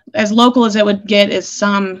 As local as it would get is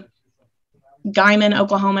some Guyman,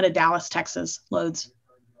 Oklahoma to Dallas, Texas loads.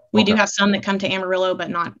 We do have some that come to Amarillo, but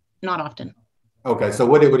not often. Okay. So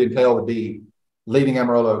what it would entail would be leaving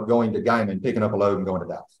Amarillo, going to Guyman, picking up a load and going to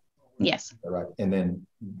Dallas. Yes. All right. And then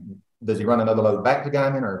does he run another load back to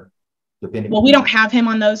Guyman, or? depending? Well, we don't have him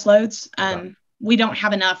on those loads. We don't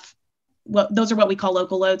have enough. Well, those are what we call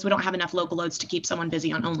local loads. We don't have enough local loads to keep someone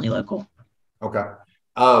busy on only local. Okay.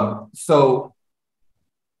 So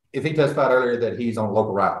if he testified earlier that he's on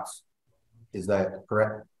local routes, is that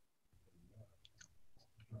correct?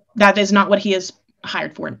 That is not what he is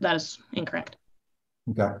hired for. That is incorrect.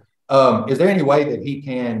 Okay. Is there any way that he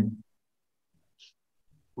can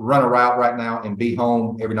run a route right now and be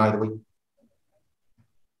home every night of the week?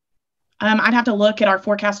 I'd have to look at our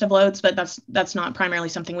forecast of loads, but that's not primarily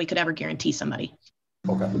something we could ever guarantee somebody.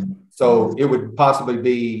 Okay. So it would possibly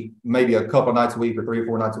be maybe a couple nights a week or 3 or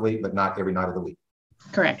 4 nights a week, but not every night of the week.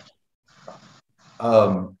 Correct.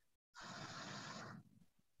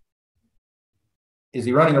 Is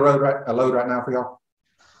he running a load right now for y'all?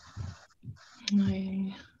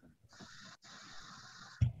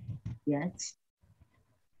 Yes.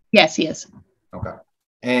 Yes, he is. Okay.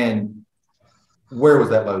 And where was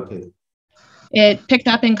that load to? It picked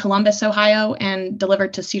up in Columbus, Ohio, and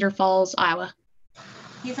delivered to Cedar Falls, Iowa.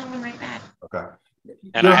 He's on one right back. Okay.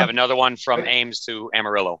 And I have another one from Ames to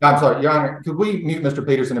Amarillo. I'm sorry, Your Honor, could we mute Mr.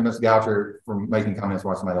 Peterson and Ms. Goucher from making comments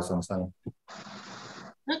while somebody else on the stand?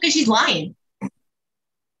 No, because she's lying.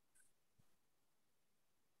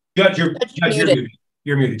 Judge,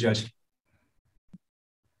 you're muted, Judge.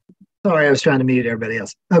 Sorry, I was trying to mute everybody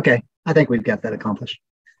else. Okay, I think we've got that accomplished.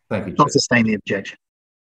 Thank you, Judge. I'll sustain the objection.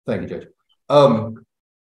 Thank you, Judge. Let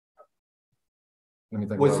me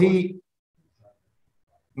think. Was he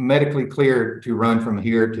medically cleared to run from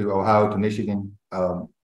here to Ohio to Michigan?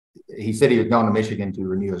 He said he had gone to Michigan to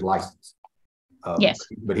renew his license. Yes.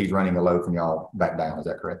 But he's running a load from y'all back down. Is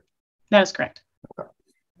that correct? That is correct. Okay.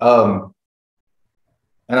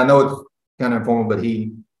 And I know it's kind of informal, but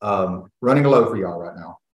he running a load for y'all right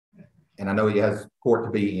now. And I know he has court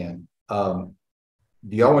to be in.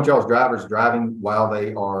 Do y'all want y'all's drivers driving while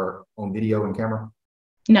they are on video and camera?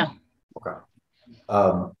 No. Okay.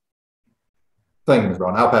 Thank you, Ms.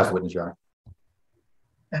 Brown. I'll pass the witness, Your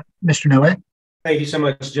Honor. Mr. Noack? Thank you so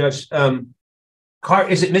much, Judge.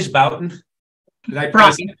 Is it Ms. Boughton? Did I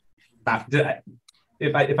pronounce it?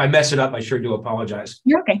 If I mess it up, I sure do apologize.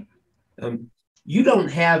 You're okay. You don't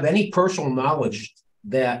have any personal knowledge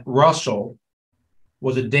that Russell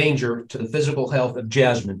was a danger to the physical health of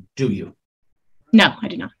Jasmine, do you? No, I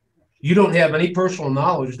do not. You don't have any personal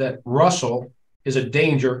knowledge that Russell is a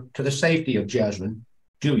danger to the safety of Jasmine,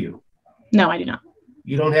 do you? No, I do not.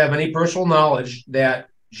 You don't have any personal knowledge that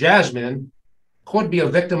Jasmine could be a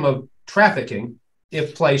victim of trafficking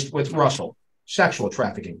if placed with Russell, sexual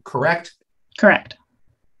trafficking, correct? Correct.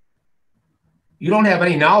 You don't have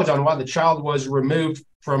any knowledge on why the child was removed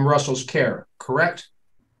from Russell's care, correct?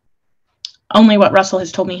 Only what Russell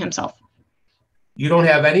has told me himself. You don't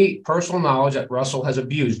have any personal knowledge that Russell has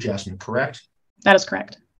abused Jasmine, correct? That is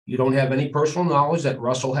correct. You don't have any personal knowledge that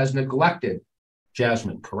Russell has neglected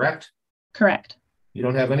Jasmine, correct? Correct. You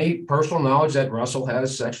don't have any personal knowledge that Russell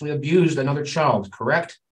has sexually abused another child,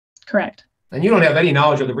 correct? Correct. And you don't have any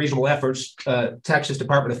knowledge of the reasonable efforts Texas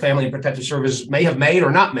Department of Family and Protective Services may have made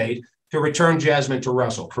or not made to return Jasmine to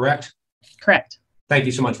Russell, correct? Correct. Thank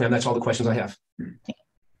you so much, ma'am. That's all the questions I have.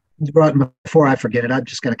 Before I forget it, I've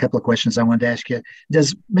just got a couple of questions I wanted to ask you.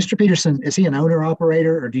 Does Mr. Peterson, is he an owner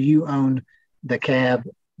operator or do you own the cab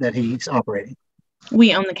that he's operating?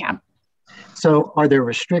 We own the cab. So are there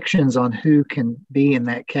restrictions on who can be in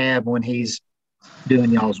that cab when he's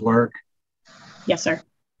doing y'all's work? Yes, sir.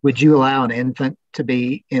 Would you allow an infant to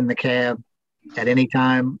be in the cab at any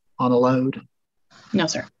time on a load? No,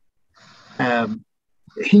 sir.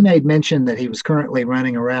 He made mention that he was currently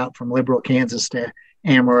running a route from Liberal, Kansas to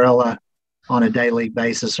Amarillo on a daily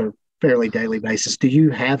basis or fairly daily basis. Do you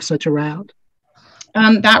have such a route?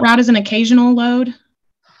 That route is an occasional load,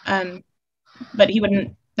 but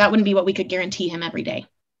that wouldn't be what we could guarantee him every day.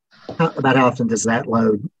 About how often does that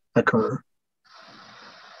load occur?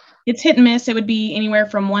 It's hit and miss. It would be anywhere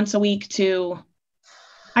from once a week to,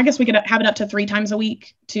 I guess we could have it up to 3 times a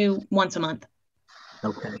week to once a month.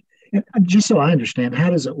 Okay. Just so I understand, how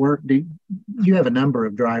does it work? Do you have a number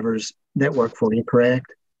of drivers that work for you,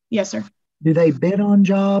 correct? Yes, sir. Do they bid on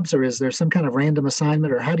jobs or is there some kind of random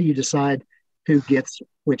assignment or how do you decide who gets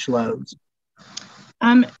which loads?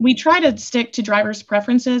 We try to stick to drivers'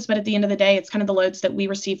 preferences, but at the end of the day, it's kind of the loads that we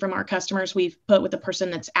receive from our customers. We've put with the person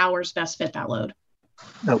that's ours best fit that load.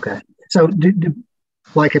 Okay. So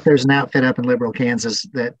like if there's an outfit up in Liberal, Kansas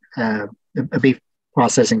that a beef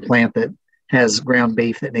processing plant that has ground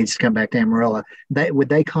beef that needs to come back to Amarillo, would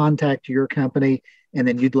they contact your company and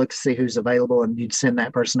then you'd look to see who's available and you'd send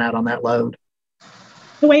that person out on that load?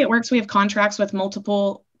 The way it works, we have contracts with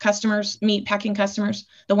multiple customers, meat packing customers,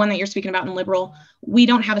 the one that you're speaking about in Liberal, we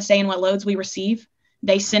don't have a say in what loads we receive.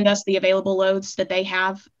 They send us the available loads that they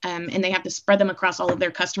have, and they have to spread them across all of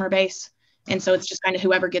their customer base. And so it's just kind of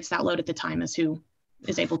whoever gets that load at the time is who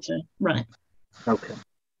is able to run it. Okay.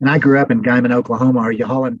 And I grew up in Guyman, Oklahoma. Are you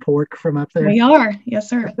hauling pork from up there? We are. Yes,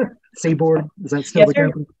 sir. Seaboard? Is that still Yes, the sir.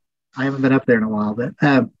 company? I haven't been up there in a while. But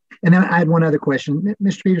and then I had one other question.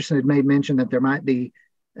 Mr. Peterson had made mention that there might be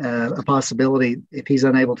a possibility if he's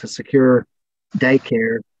unable to secure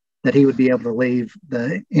daycare that he would be able to leave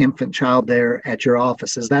the infant child there at your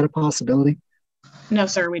office. Is that a possibility? No,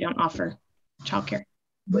 sir. We don't offer childcare.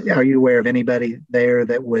 But are you aware of anybody there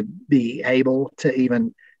that would be able to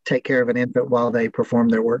even take care of an infant while they perform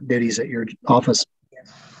their work duties at your office?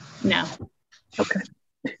 No. Okay.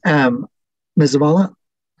 Ms. Zavala?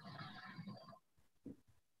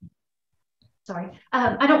 Sorry.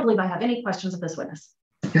 I don't believe I have any questions of this witness.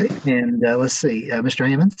 Okay. And let's see, Mr.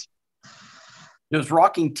 Hammonds? Does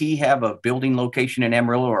Rocking T have a building location in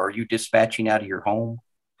Amarillo, or are you dispatching out of your home?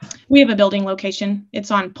 We have a building location.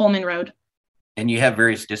 It's on Pullman Road. And you have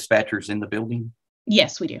various dispatchers in the building?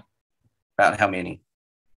 Yes, we do. About how many?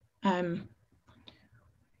 5.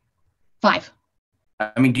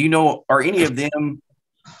 I mean, do you know, are any of them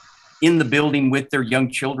in the building with their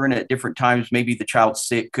young children at different times? Maybe the child's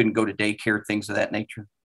sick, couldn't go to daycare, things of that nature?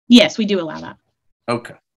 Yes, we do allow that.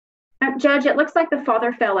 Okay. Judge, it looks like the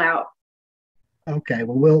father fell out. Okay,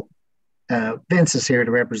 well, Vince is here to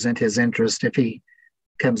represent his interest. If he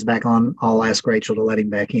comes back on, I'll ask Rachel to let him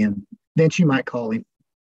back in. Vince, you might call him.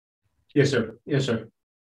 Yes, sir. Yes, sir.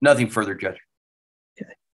 Nothing further, Judge.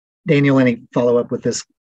 Okay. Daniel, any follow-up with this?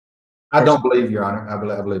 I don't believe, Your Honor.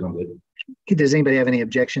 I believe I'm good. Does anybody have any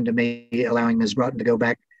objection to me allowing Ms. Broughton to go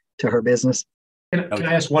back to her business? Can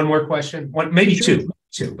I ask one more question? Maybe sure.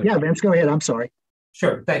 two. Yeah, Vince, go ahead. I'm sorry.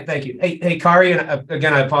 Sure. Thank you. Hey, Kari, and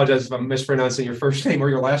again, I apologize if I'm mispronouncing your first name or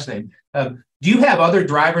your last name. Do you have other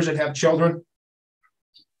drivers that have children?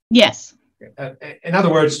 Yes. In other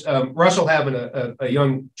words, Russell having a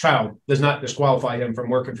young child does not disqualify him from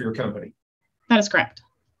working for your company. That is correct.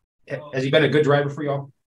 Has he been a good driver for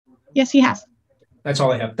y'all? Yes, he has. That's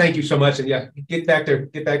all I have. Thank you so much. And yeah, get back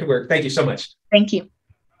to work. Thank you so much. Thank you.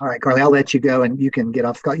 All right, Carly, I'll let you go and you can get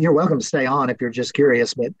off. You're welcome to stay on if you're just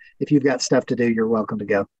curious, but if you've got stuff to do, you're welcome to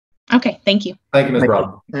go. Okay, thank you. Thank you, Ms.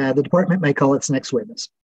 Broughton. The department may call its next witness.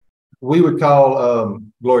 We would call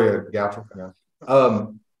Gloria Goucher.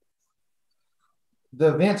 The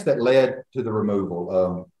events that led to the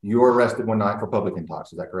removal, you were arrested one night for public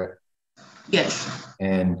intox, is that correct? Yes.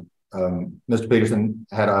 And Mr. Peterson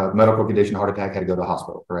had a medical condition, heart attack, had to go to the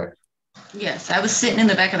hospital, correct? Yes. I was sitting in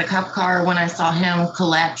the back of the cop car when I saw him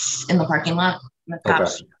collapse in the parking lot. The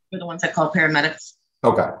cops were the ones that called paramedics.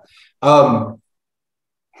 Okay.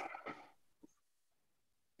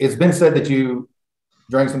 It's been said that you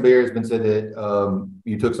drank some beer. It's been said that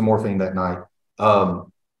you took some morphine that night.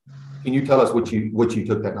 Can you tell us what you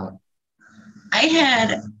took that night? I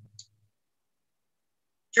had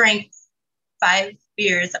drank 5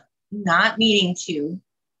 beers, not needing to.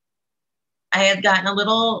 I had gotten a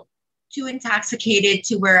little too intoxicated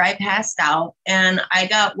to where I passed out, and I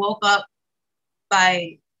got woke up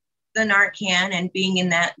by the Narcan, and being in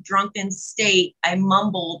that drunken state, I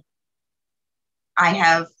mumbled, I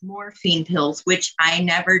have morphine pills, which I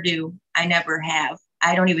never do. I never have.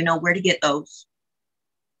 I don't even know where to get those.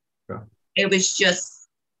 Okay. It was just,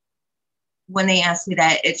 when they asked me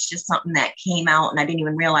that, it's just something that came out and I didn't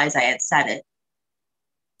even realize I had said it.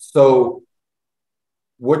 So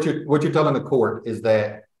what you're telling the court is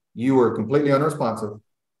that you were completely unresponsive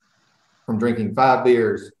from drinking 5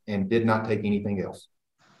 beers and did not take anything else?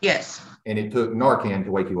 Yes. And it took Narcan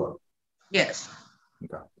to wake you up? Yes.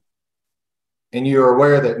 Okay. And you're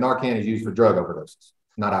aware that Narcan is used for drug overdoses,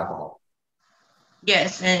 not alcohol?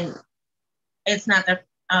 Yes, and it's not the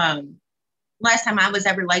last time I was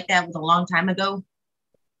ever like that was a long time ago,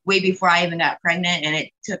 way before I even got pregnant, and it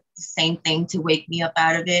took the same thing to wake me up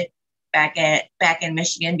out of it back in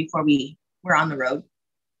Michigan before we were on the road.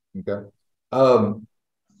 Okay. Do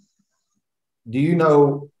you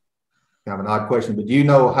know, kind of an odd question, but do you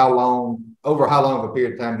know over how long of a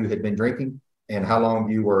period of time you had been drinking and how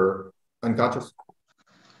long you were unconscious?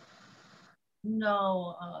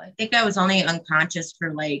 No, I think I was only unconscious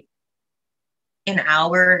for like an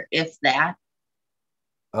hour, if that.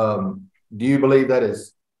 Do you believe that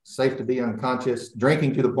is safe to be unconscious,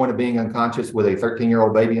 drinking to the point of being unconscious with a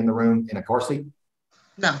 13-year-old baby in the room in a car seat?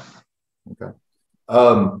 No. Okay.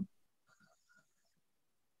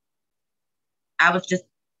 I was just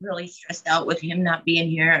really stressed out with him not being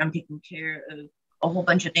here. I'm taking care of a whole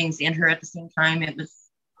bunch of things and her at the same time. It was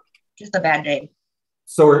just a bad day.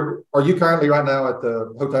 So are you currently right now at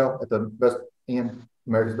the hotel at the Best Inn,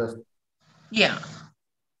 America's Best? Yeah.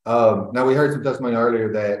 Now we heard some testimony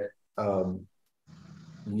earlier that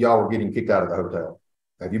y'all were getting kicked out of the hotel.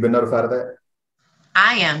 Have you been notified of that?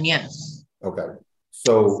 I am, yes. Okay.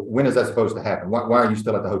 So when is that supposed to happen? Why are you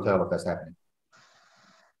still at the hotel if that's happening?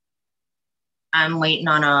 I'm waiting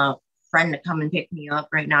on a friend to come and pick me up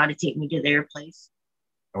right now to take me to their place.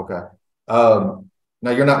 Okay. Now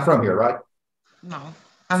you're not from here, right? No,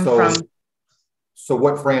 I'm from. So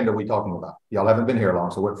what friend are we talking about? Y'all haven't been here long,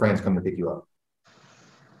 so what friends come to pick you up?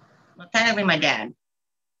 Well, technically my dad.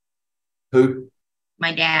 Who?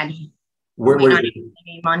 My dad. Where not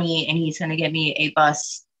any money, and he's going to get me a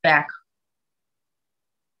bus back.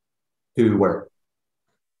 To where?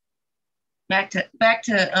 Back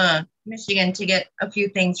to Michigan to get a few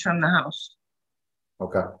things from the house.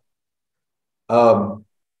 Okay. So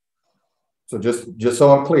just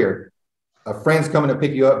so I'm clear, a friend's coming to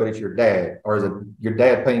pick you up, but it's your dad, or is it your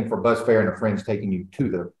dad paying for bus fare and a friend's taking you to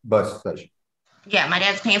the bus station? Yeah, my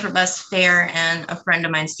dad's paying for bus fare, and a friend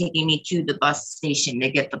of mine's taking me to the bus station to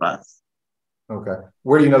get the bus. Okay.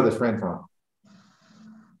 Where do you know this friend from?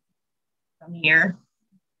 From here.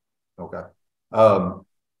 Okay.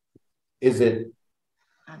 Is it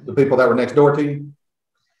the people that were next door to you?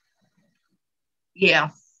 Yeah.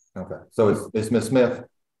 Okay. So it's Miss Smith?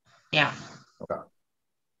 Yeah. Okay.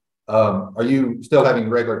 Are you still having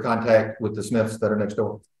regular contact with the Smiths that are next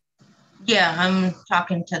door? Yeah, I'm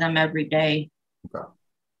talking to them every day. Okay.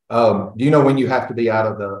 Do you know when you have to be out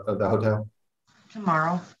of the hotel?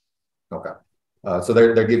 Tomorrow. Okay. So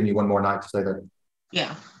they're giving you one more night to stay there?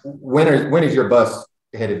 Yeah. When is your bus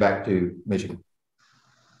headed back to Michigan?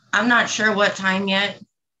 I'm not sure what time yet,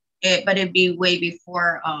 but it'd be way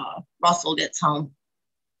before Russell gets home.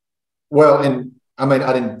 Well, and I mean,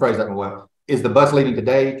 I didn't phrase that one well. Is the bus leaving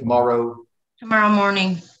today, tomorrow? Tomorrow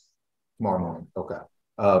morning. Tomorrow morning. Okay.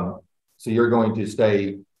 So you're going to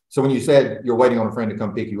stay. So when you said you're waiting on a friend to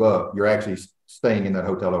come pick you up, you're actually staying in that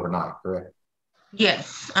hotel overnight, correct?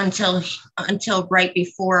 Yes, until right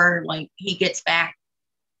before he gets back.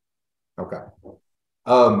 Okay.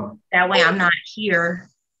 That way I'm not here,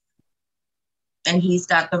 and he's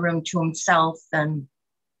got the room to himself and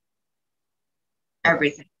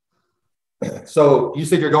everything. So you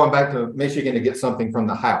said you're going back to Michigan to get something from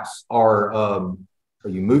the house. Are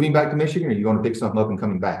you moving back to Michigan, or are you going to pick something up and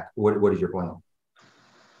coming back? What is your plan?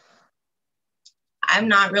 I'm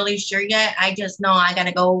not really sure yet. I just know I got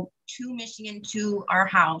to go to Michigan to our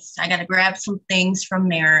house. I got to grab some things from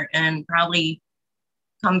there and probably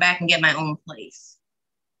come back and get my own place.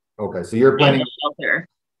 Okay, so you're planning shelter.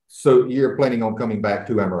 So you're planning on coming back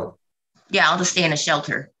to Amarillo? Yeah, I'll just stay in a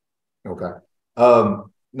shelter. Okay.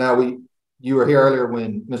 Now you were here earlier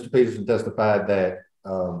when Mr. Peterson testified that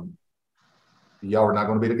y'all are not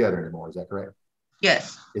going to be together anymore. Is that correct?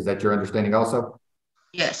 Yes. Is that your understanding also?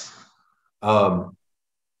 Yes.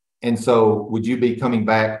 And so would you be coming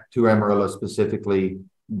back to Amarillo specifically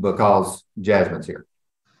because Jasmine's here?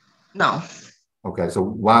 No. Okay, so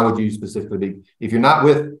why would you specifically be, if you're not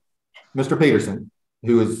with Mr. Peterson,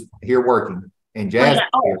 who is here working, and Jasmine?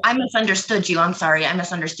 I misunderstood you. I'm sorry. I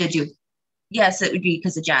misunderstood you. Yes, it would be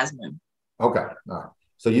because of Jasmine. Okay. All right.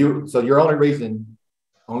 So your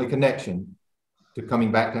only connection to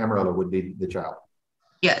coming back to Amarillo would be the child?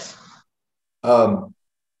 Yes. Do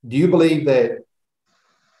you believe that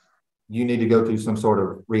you need to go to some sort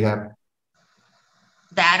of rehab?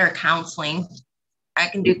 That or counseling. I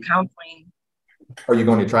can do counseling. Are you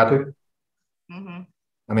going to try to? Mm-hmm.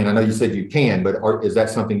 I mean, I know you said you can, but is that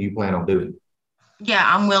something you plan on doing? Yeah,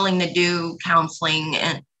 I'm willing to do counseling.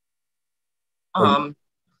 And Are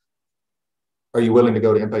you willing to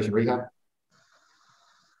go to inpatient rehab?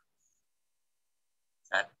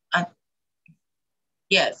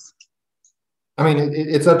 Yes. I mean,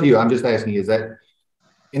 it's up to you. I'm just asking, is that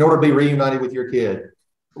in order to be reunited with your kid,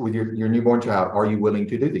 with your newborn child, are you willing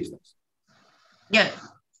to do these things? Yes.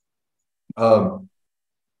 Are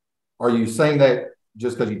you saying that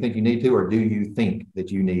just because you think you need to, or do you think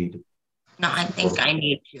that you need? No, I think I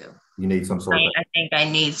need to. You need some sort of. I think I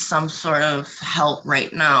need some sort of help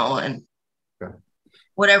right now, and okay.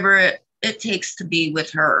 Whatever it takes to be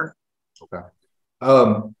with her. Okay.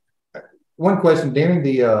 One question during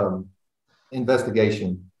the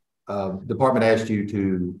investigation, department asked you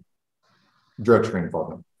to drug screen for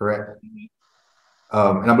them, correct?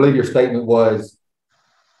 Mm-hmm. And I believe your statement was,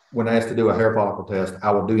 when asked to do a hair follicle test,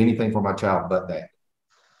 I will do anything for my child but that.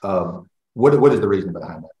 What is the reason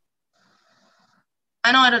behind that?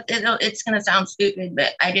 I know it's going to sound stupid,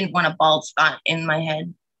 but I didn't want a bald spot in my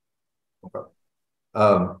head. Okay.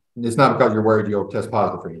 It's not because you're worried you'll test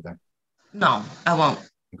positive for anything? No, I won't.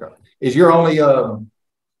 Okay. Is your only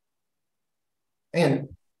and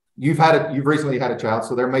you've recently had a child,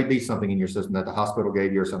 so there may be something in your system that the hospital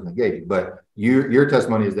gave you or something they gave you, but your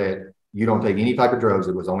testimony is that you don't take any type of drugs.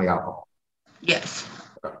 It was only alcohol. Yes.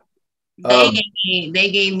 Okay.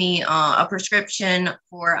 They gave me a prescription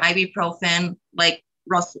for ibuprofen, like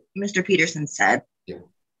Mr. Peterson said. Yeah.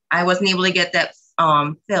 I wasn't able to get that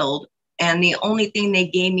filled, and the only thing they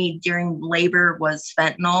gave me during labor was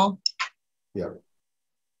fentanyl. Yeah.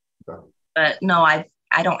 Okay. But no, I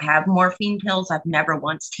don't have morphine pills. I've never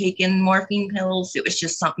once taken morphine pills. It was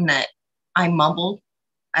just something that I mumbled.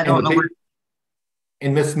 I don't know.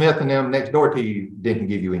 And Miss Smith and them next door to you didn't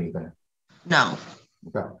give you anything? No.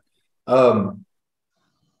 Okay.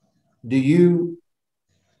 Do you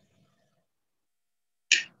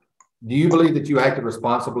believe that you acted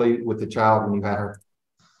responsibly with the child when you had her?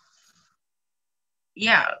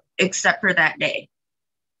 Yeah, except for that day.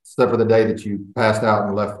 Except for the day that you passed out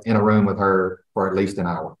and left in a room with her for at least an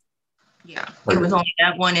hour. Yeah, it was only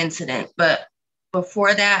that one incident. But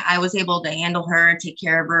before that, I was able to handle her, take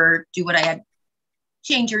care of her, do what I had,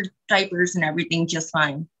 change her diapers and everything just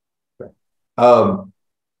fine. Okay.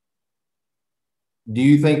 Do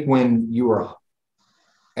you think when you were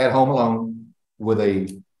at home alone with a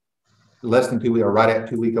less than 2 week or right at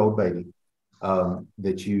 2 week old baby,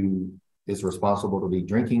 that you is responsible to be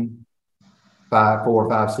drinking 5, 4,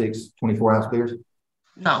 5, 6, 24-ounce beers?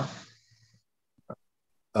 No.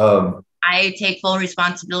 I take full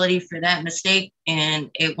responsibility for that mistake,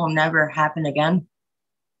 and it will never happen again.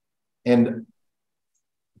 And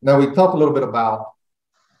now we talked a little bit about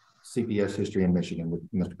CPS history in Michigan with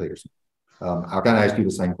Mr. Peterson. I'll kind of ask you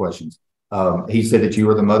the same questions. He said that you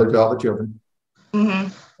were the mother to all the children. Mm-hmm.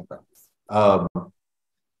 Okay.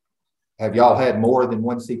 Have y'all had more than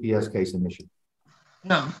one CPS case in Michigan?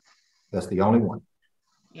 No. That's the only one.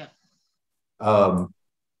 Yeah. And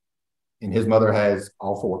his mother has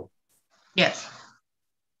all 4. Yes.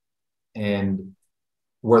 And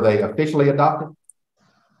were they officially adopted?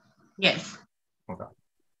 Yes. Okay.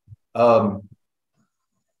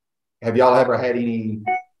 Have y'all ever had any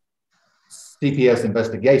CPS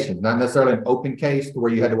investigations? Not necessarily an open case to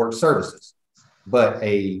where you had to work services, but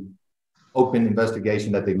a open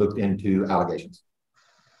investigation that they looked into allegations?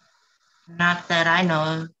 Not that I know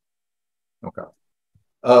of. Okay.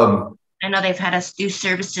 I know they've had us do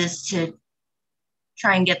services to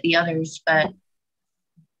try and get the others, but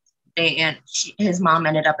his mom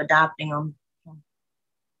ended up adopting them.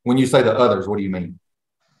 When you say the others, what do you mean?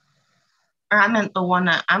 Or I meant the one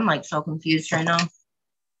that I'm like so confused right now.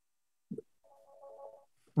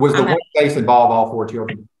 Was the one case involve all 4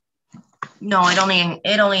 children? No, it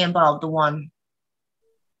only involved the one.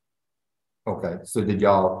 Okay, so did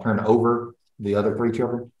y'all turn over the other 3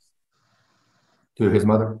 children to his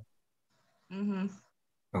mother? Mm-hmm.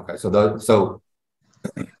 Okay, so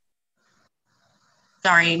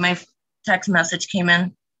sorry, my text message came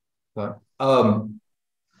in. So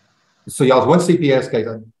y'all's one CPS case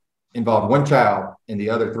involved 1 child, and the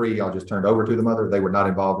other 3 y'all just turned over to the mother. They were not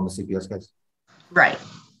involved in the CPS case. Right.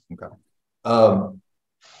 Okay.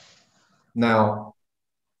 Now,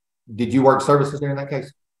 did you work services during that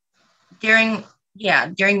case? During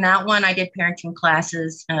that one, I did parenting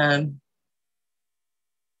classes.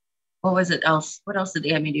 What was it else? What else did they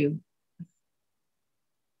have me do?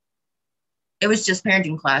 It was just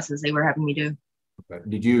parenting classes they were having me do. Okay.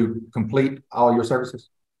 Did you complete all your services?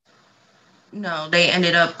 No, they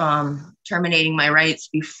ended up terminating my rights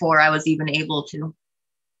before I was even able to.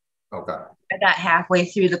 Okay. I got halfway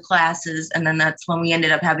through the classes, and then that's when we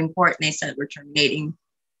ended up having court, and they said we're terminating.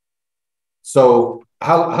 So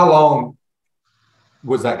how long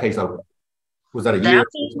was that case open? Was that a year?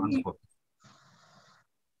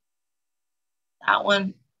 That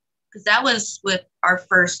one, because that was with our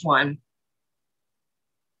first one.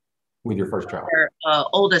 With your first child? Our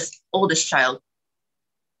oldest child.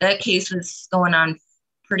 That case was going on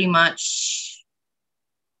pretty much,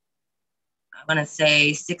 I'm going to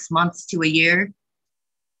say 6 months to a year.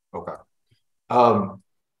 Okay.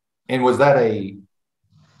 And was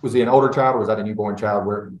he an older child, or was that a newborn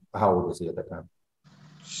child? How old was he at that time?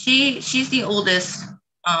 She's the oldest.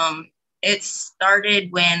 It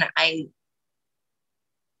started when I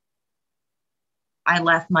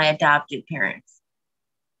left my adopted parents.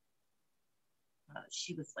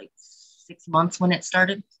 She was like 6 months when it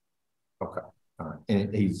started. Okay. All right.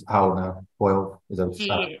 And he's how old now? 12? Is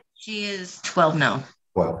that she is 12 now.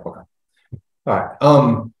 12. Okay. All right.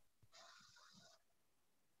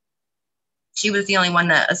 She was the only one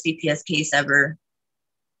that a CPS case ever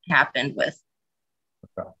happened with.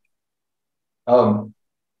 Okay.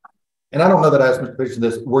 And I don't know that I asked Mr. Peterson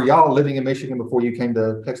this. Were y'all living in Michigan before you came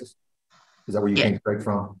to Texas? Is that where you came straight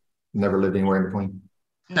from? Never lived anywhere in between?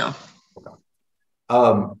 No. Okay.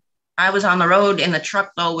 I was on the road in the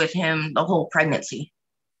truck though with him the whole pregnancy.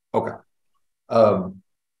 Okay.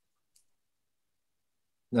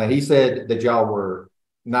 Now he said that y'all were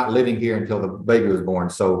not living here until the baby was born.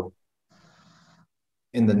 So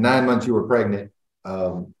in the 9 months you were pregnant,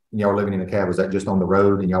 y'all were living in a cab. Was that just on the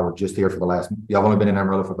road and y'all were just here for y'all only been in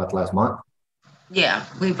Amarillo for about the last month? Yeah,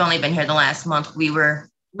 we've only been here the last month. We were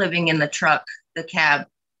living in the truck, the cab,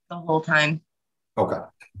 the whole time. Okay.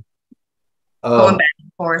 Going back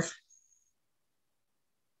and forth.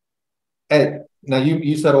 Ed, now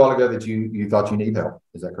you said a while ago that you thought you need help.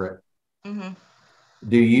 Is that correct? Mm-hmm.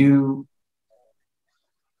 Do you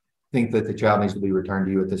think that the child needs to be returned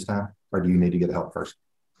to you at this time, or do you need to get help first?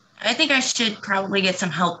 I think I should probably get some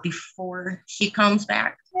help before she comes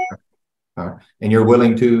back. All right. And you're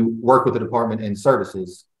willing to work with the department and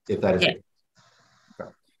services if that is it.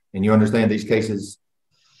 Okay. And you understand these cases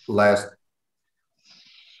last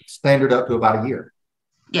standard up to about a year?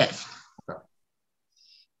 Yes. Okay.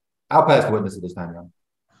 I'll pass the witness at this time, John.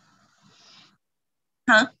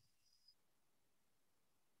 Huh?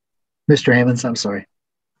 Mr. Hammonds, I'm sorry.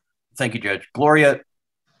 Thank you, Judge. Gloria,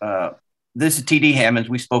 this is T.D. Hammonds.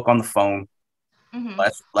 We spoke on the phone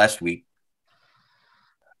last week.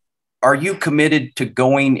 Are you committed to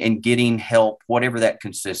going and getting help, whatever that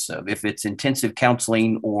consists of? If it's intensive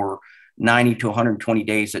counseling or 90 to 120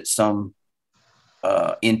 days at some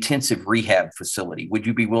intensive rehab facility, would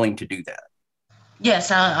you be willing to do that?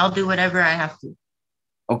 Yes, I'll do whatever I have to.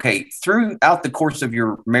 Okay. Throughout the course of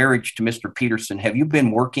your marriage to Mr. Peterson, have you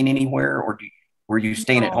been working anywhere, or were you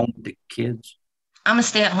staying at home with the kids? I'm a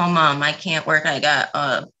stay-at-home mom. I can't work. I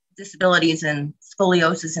got disabilities and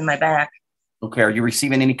scoliosis in my back. Okay. Are you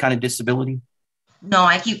receiving any kind of disability? No,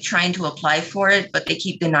 I keep trying to apply for it, but they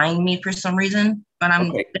keep denying me for some reason. But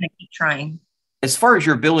I'm going to keep trying. As far as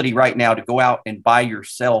your ability right now to go out and buy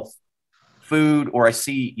yourself food, or I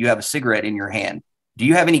see you have a cigarette in your hand, do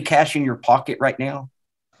you have any cash in your pocket right now?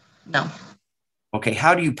 No. Okay.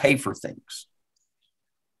 How do you pay for things?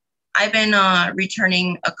 I've been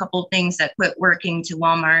returning a couple things that quit working to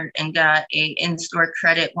Walmart and got a in-store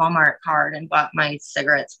credit Walmart card and bought my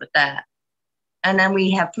cigarettes with that. And then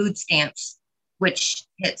we have food stamps, which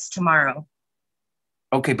hits tomorrow.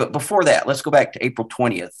 Okay, but before that, let's go back to April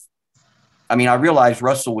 20th. I mean, I realize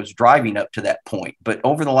Russell was driving up to that point, but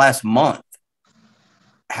over the last month,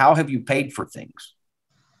 how have you paid for things?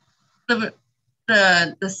 The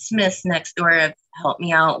Smiths next door have helped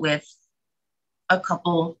me out with a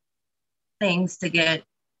couple things to get.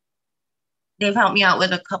 They've helped me out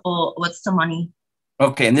with with some money.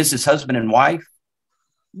 Okay, and this is husband and wife?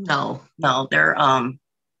 No, they're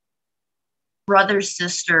brother,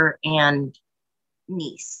 sister, and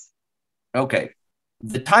niece. Okay.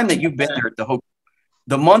 The time that you've been there at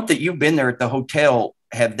the month that you've been there at the hotel,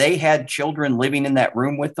 have they had children living in that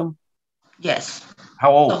room with them? Yes.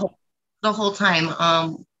 How old? The whole time.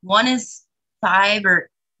 One is 5 or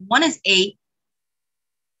one is 8.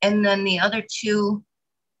 And then the other 2,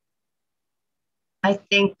 I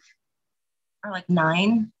think, are like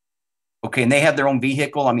 9. Okay, and they have their own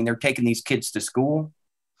vehicle? I mean, they're taking these kids to school?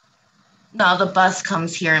 No, the bus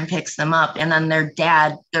comes here and picks them up. And then their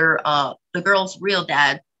dad, the girl's real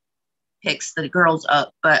dad, picks the girls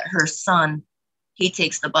up. But her son, he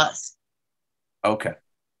takes the bus. Okay.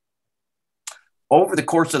 Over the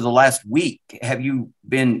course of the last week, have you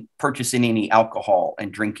been purchasing any alcohol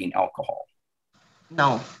and drinking alcohol?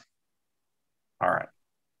 No. All right.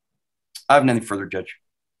 I have nothing further, Judge.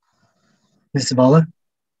 Ms. Zavala?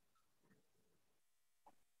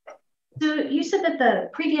 So you said that the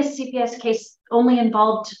previous CPS case only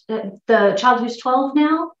involved the child who's 12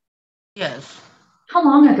 now? Yes. How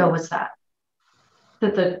long ago was that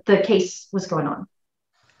the case was going on?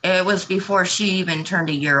 It was before she even turned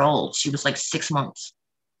a year old. She was like 6 months.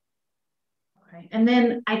 Okay. And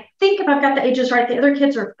then I think if I've got the ages right, the other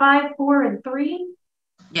kids are 5, 4, and 3?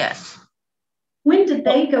 Yes. When did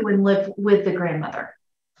they go and live with the grandmother?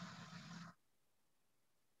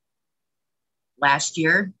 Last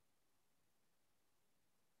year.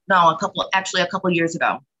 No, a couple years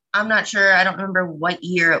ago. I'm not sure. I don't remember what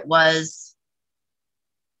year it was.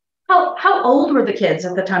 How old were the kids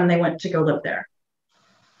at the time they went to go live there?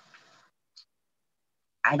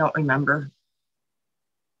 I don't remember.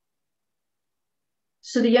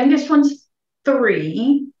 So the youngest one's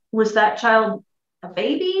 3. Was that child a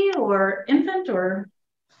baby or infant or?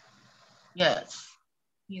 Yes.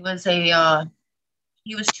 He was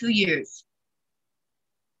 2 years.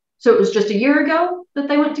 So it was just a year ago that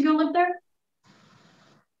they went to go live there?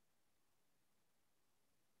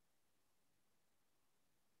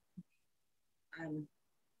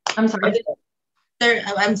 I'm sorry.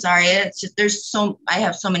 I'm sorry. It's just I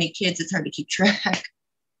have so many kids. It's hard to keep track.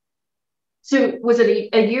 So was it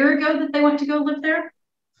a year ago that they went to go live there?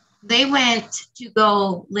 They went to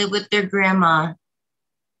go live with their grandma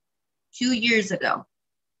 2 years ago.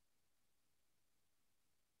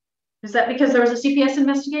 Is that because there was a CPS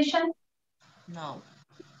investigation? No.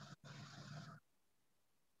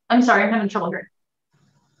 I'm sorry, I'm having trouble here.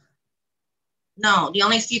 No, the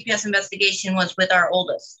only CPS investigation was with our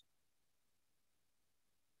oldest.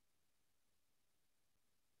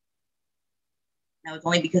 That was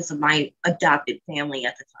only because of my adopted family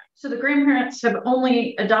at the time. So the grandparents have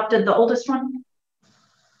only adopted the oldest one?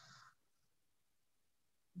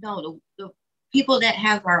 No, the people that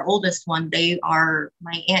have our oldest one, they are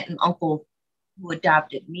my aunt and uncle who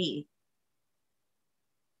adopted me.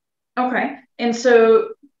 Okay, and so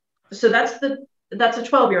that's a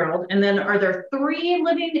 12-year-old, and then are there 3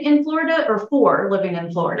 living in Florida or 4 living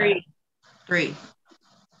in Florida? 3.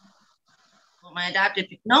 Well, my adopted,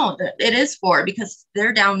 no, it is 4 because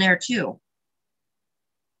they're down there too.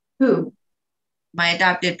 Who? My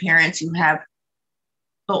adopted parents who have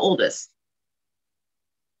the oldest.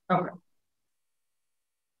 Okay.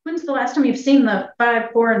 When's the last time you've seen the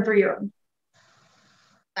 5, 4, and 3-year-old?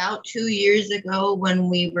 About 2 years ago when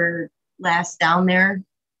we were last down there,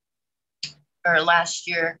 or last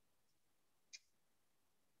year.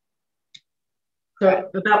 So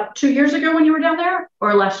about 2 years ago when you were down there,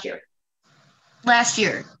 or last year? Last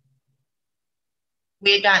year.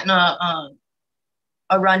 We had gotten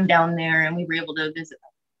a run down there and we were able to visit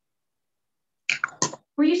them.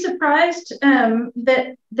 Were you surprised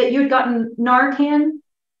that you had gotten Narcan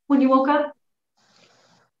when you woke up?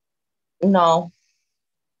 No.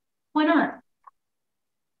 Why not?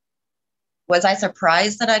 Was I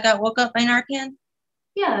surprised that I got woke up by Narcan?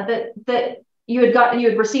 Yeah, that you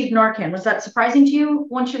had received Narcan. Was that surprising to you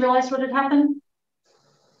once you realized what had happened?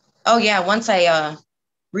 Oh yeah, once I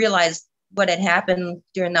realized what had happened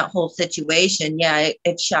during that whole situation, yeah,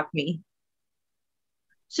 it shocked me.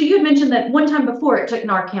 So you had mentioned that one time before it took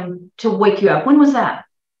Narcan to wake you up. When was that?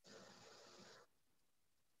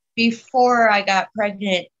 Before I got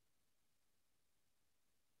pregnant.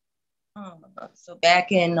 So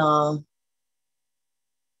back in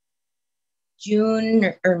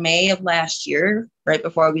June or May of last year, right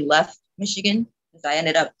before we left Michigan, because I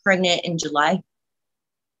ended up pregnant in July.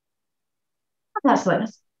 That's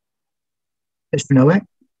Mr. Nowak?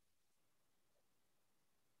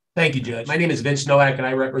 Thank you, Judge. My name is Vince Nowak, and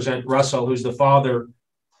I represent Russell, who's the father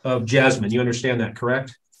of Jasmine. You understand that,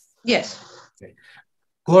 correct? Yes. Okay.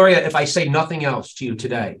 Gloria, if I say nothing else to you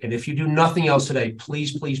today, and if you do nothing else today,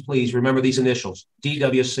 please, please, please remember these initials,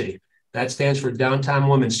 DWC. That stands for Downtown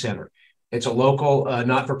Women's Center. It's a local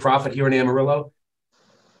not-for-profit here in Amarillo,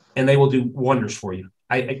 and they will do wonders for you.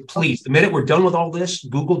 Please, the minute we're done with all this,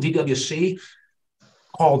 Google DWC,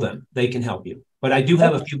 call them. They can help you. But I do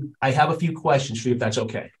have a few questions for you, if that's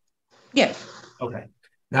okay. Yeah. Okay.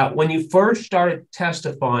 Now, when you first started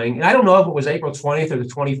testifying, and I don't know if it was April 20th or the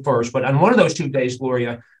 21st, but on one of those 2 days,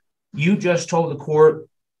 Gloria, you just told the court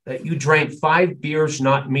that you drank 5 beers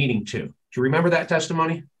not meaning to. Do you remember that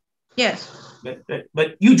testimony? Yes.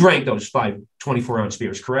 But you drank those 5 24-ounce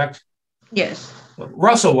beers, correct? Yes.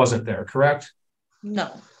 Russell wasn't there, correct?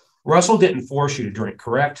 No. Russell didn't force you to drink,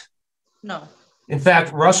 correct? No. In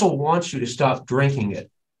fact, Russell wants you to stop drinking,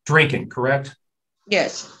 correct?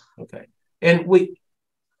 Yes. Okay.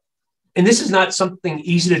 And this is not something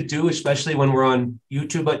easy to do, especially when we're on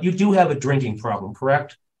YouTube, but you do have a drinking problem,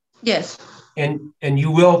 correct? Yes. And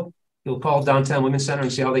you'll call Downtown Women's Center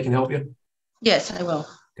and see how they can help you? Yes, I will.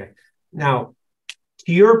 Okay. Now,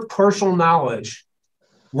 to your personal knowledge,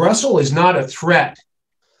 Russell is not a threat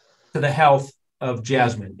to the health of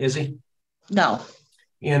Jasmine, is he? No.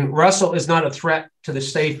 And Russell is not a threat to the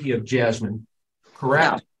safety of Jasmine,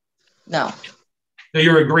 correct? No. So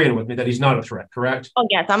you're agreeing with me that he's not a threat, correct? Oh,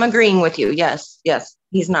 yes, I'm agreeing with you. Yes,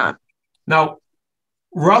 he's not. Now,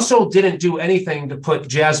 Russell didn't do anything to put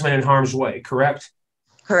Jasmine in harm's way, correct?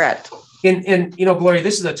 Correct. And Gloria,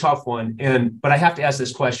 this is a tough one, but I have to ask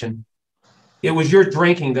this question. It was your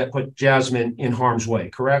drinking that put Jasmine in harm's way,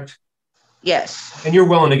 correct? Yes. And you're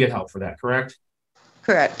willing to get help for that, correct?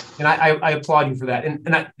 Correct. And I applaud you for that.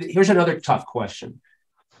 And here's another tough question.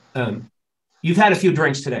 You've had a few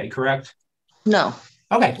drinks today, correct? No.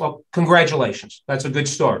 Okay, well, congratulations. That's a good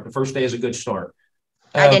start. The first day is a good start.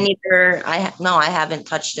 I didn't either. I haven't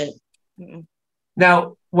touched it. Mm-mm.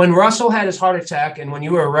 Now, when Russell had his heart attack and when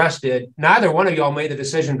you were arrested, neither one of y'all made the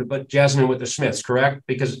decision to put Jasmine with the Smiths, correct?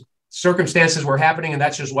 Because circumstances were happening and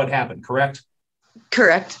that's just what happened, correct?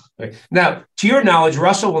 Correct. Okay. Now, to your knowledge,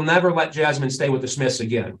 Russell will never let Jasmine stay with the Smiths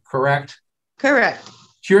again, correct? Correct.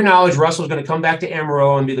 To your knowledge, Russell's going to come back to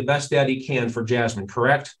Amarillo and be the best dad he can for Jasmine,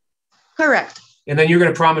 correct? Correct. And then you're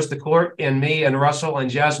going to promise the court and me and Russell and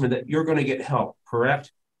Jasmine that you're going to get help,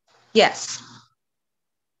 correct? Yes.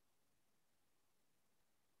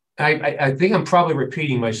 I think I'm probably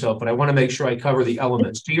repeating myself, but I want to make sure I cover the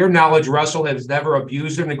elements. To your knowledge, Russell has never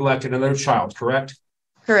abused or neglected another child, correct?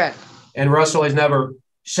 Correct. And Russell has never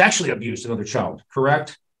sexually abused another child,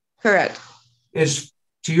 correct? Correct.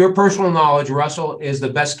 To your personal knowledge, Russell is the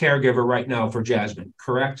best caregiver right now for Jasmine,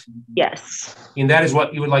 correct? Yes. And that is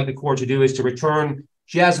what you would like the court to do, is to return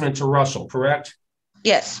Jasmine to Russell, correct?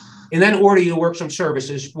 Yes. And then order you to work some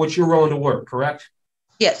services, which you're willing to work, correct?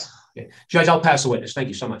 Yes. Okay. Judge, I'll pass the witness. Thank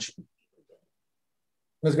you so much.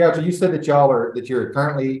 Ms. Goucher, you said that you're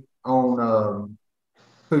currently on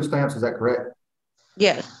food stamps. Is that correct?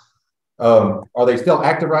 Yes. Are they still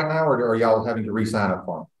active right now, or are y'all having to re-sign up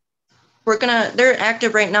for them? They're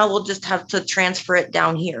active right now. We'll just have to transfer it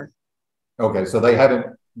down here. Okay, so they haven't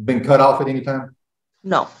been cut off at any time?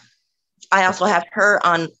 No. I also have her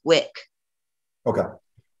on WIC. Okay.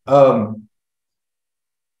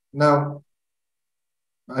 Now,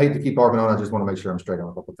 I hate to keep harping on. I just want to make sure I'm straight on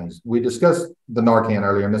a couple of things. We discussed the Narcan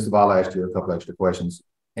earlier, and Ms. Zavala asked you a couple extra questions.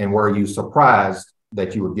 And were you surprised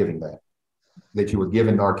that you were giving that you were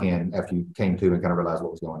given Narcan after you came to and kind of realized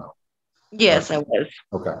what was going on? Yes, I was.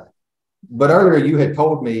 Okay. But earlier you had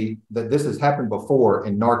told me that this has happened before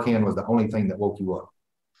and Narcan was the only thing that woke you up.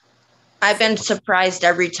 I've been surprised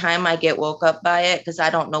every time I get woke up by it because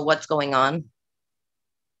I don't know what's going on.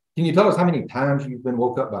 Can you tell us how many times you've been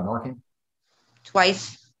woke up by Narcan?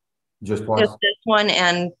 Twice. Just twice? Just this one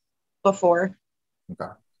and before.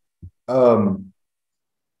 Okay.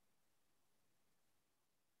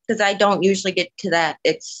 Because I don't usually get to that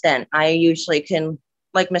extent. I usually can,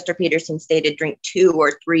 like Mr. Peterson stated, drink 2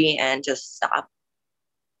 or 3 and just stop.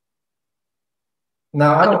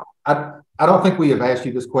 Now, I don't think we have asked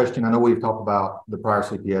you this question. I know we've talked about the prior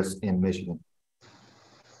CPS in Michigan.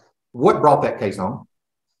 What brought that case on?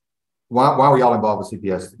 Why were y'all involved with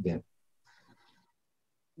CPS then?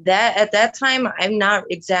 That at that time, I'm not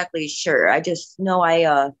exactly sure. I just know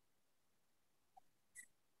I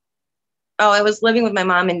was living with my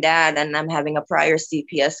mom and dad, and I'm having a prior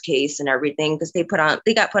CPS case and everything because they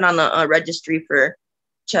got put on the registry for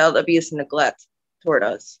child abuse and neglect toward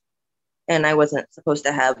us, and I wasn't supposed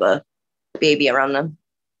to have a baby around them.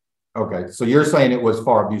 Okay, so you're saying it was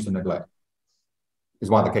for abuse and neglect is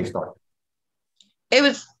why the case started. It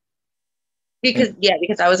was because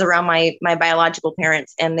I was around my biological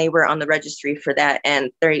parents, and they were on the registry for that,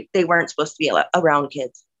 and they weren't supposed to be around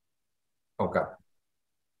kids. Okay.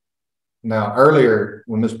 Now, earlier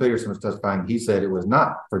when Mr. Peterson was testifying, he said it was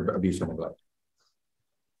not for abuse and neglect.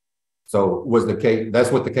 So was the case,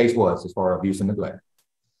 that's what the case was as far as abuse and neglect?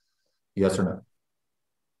 Yes or no?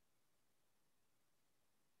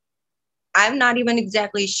 I'm not even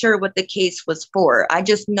exactly sure what the case was for. I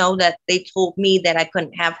just know that they told me that I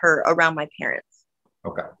couldn't have her around my parents.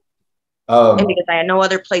 Okay. And because I had no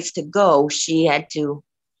other place to go, she had to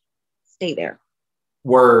stay there.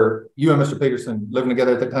 Were you and Mr. Peterson living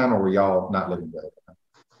together at the time, or were y'all not living together at the time?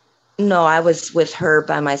 No, I was with her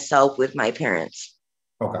by myself with my parents.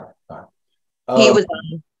 Okay. All right.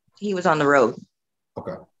 He was on the road.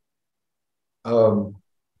 Okay.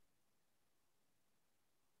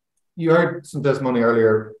 You heard some testimony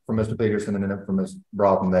earlier from Mr. Peterson and then from Ms.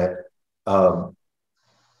 Broughton that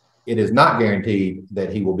it is not guaranteed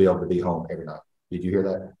that he will be able to be home every night. Did you hear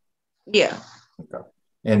that? Yeah. Okay.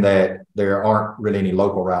 And that there aren't really any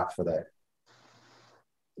local routes for that.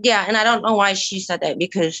 Yeah, and I don't know why she said that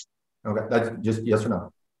because. Okay, that's just yes or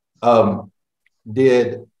no.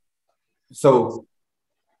 So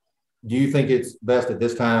do you think it's best at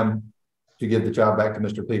this time to give the child back to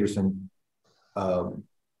Mr. Peterson,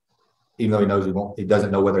 even though he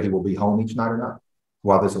doesn't know whether he will be home each night or not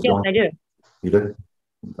while this is going? Yes, I do. You do?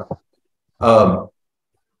 Okay.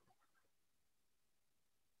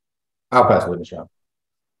 I'll pass the witness, John.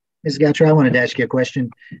 Ms. Goucher, I wanted to ask you a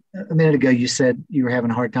question. A minute ago, you said you were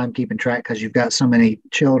having a hard time keeping track because you've got so many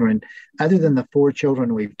children. Other than the 4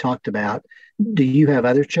 children we've talked about, do you have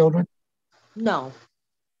other children? No.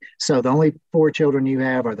 So the only 4 children you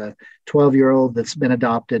have are the 12-year-old that's been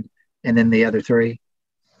adopted and then the other 3?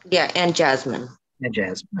 Yeah, and Jasmine. And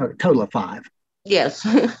Jasmine. A total of 5. Yes.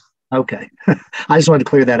 Okay. I just wanted to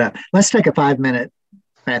clear that up. Let's take a 5-minute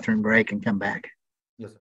bathroom break and come back.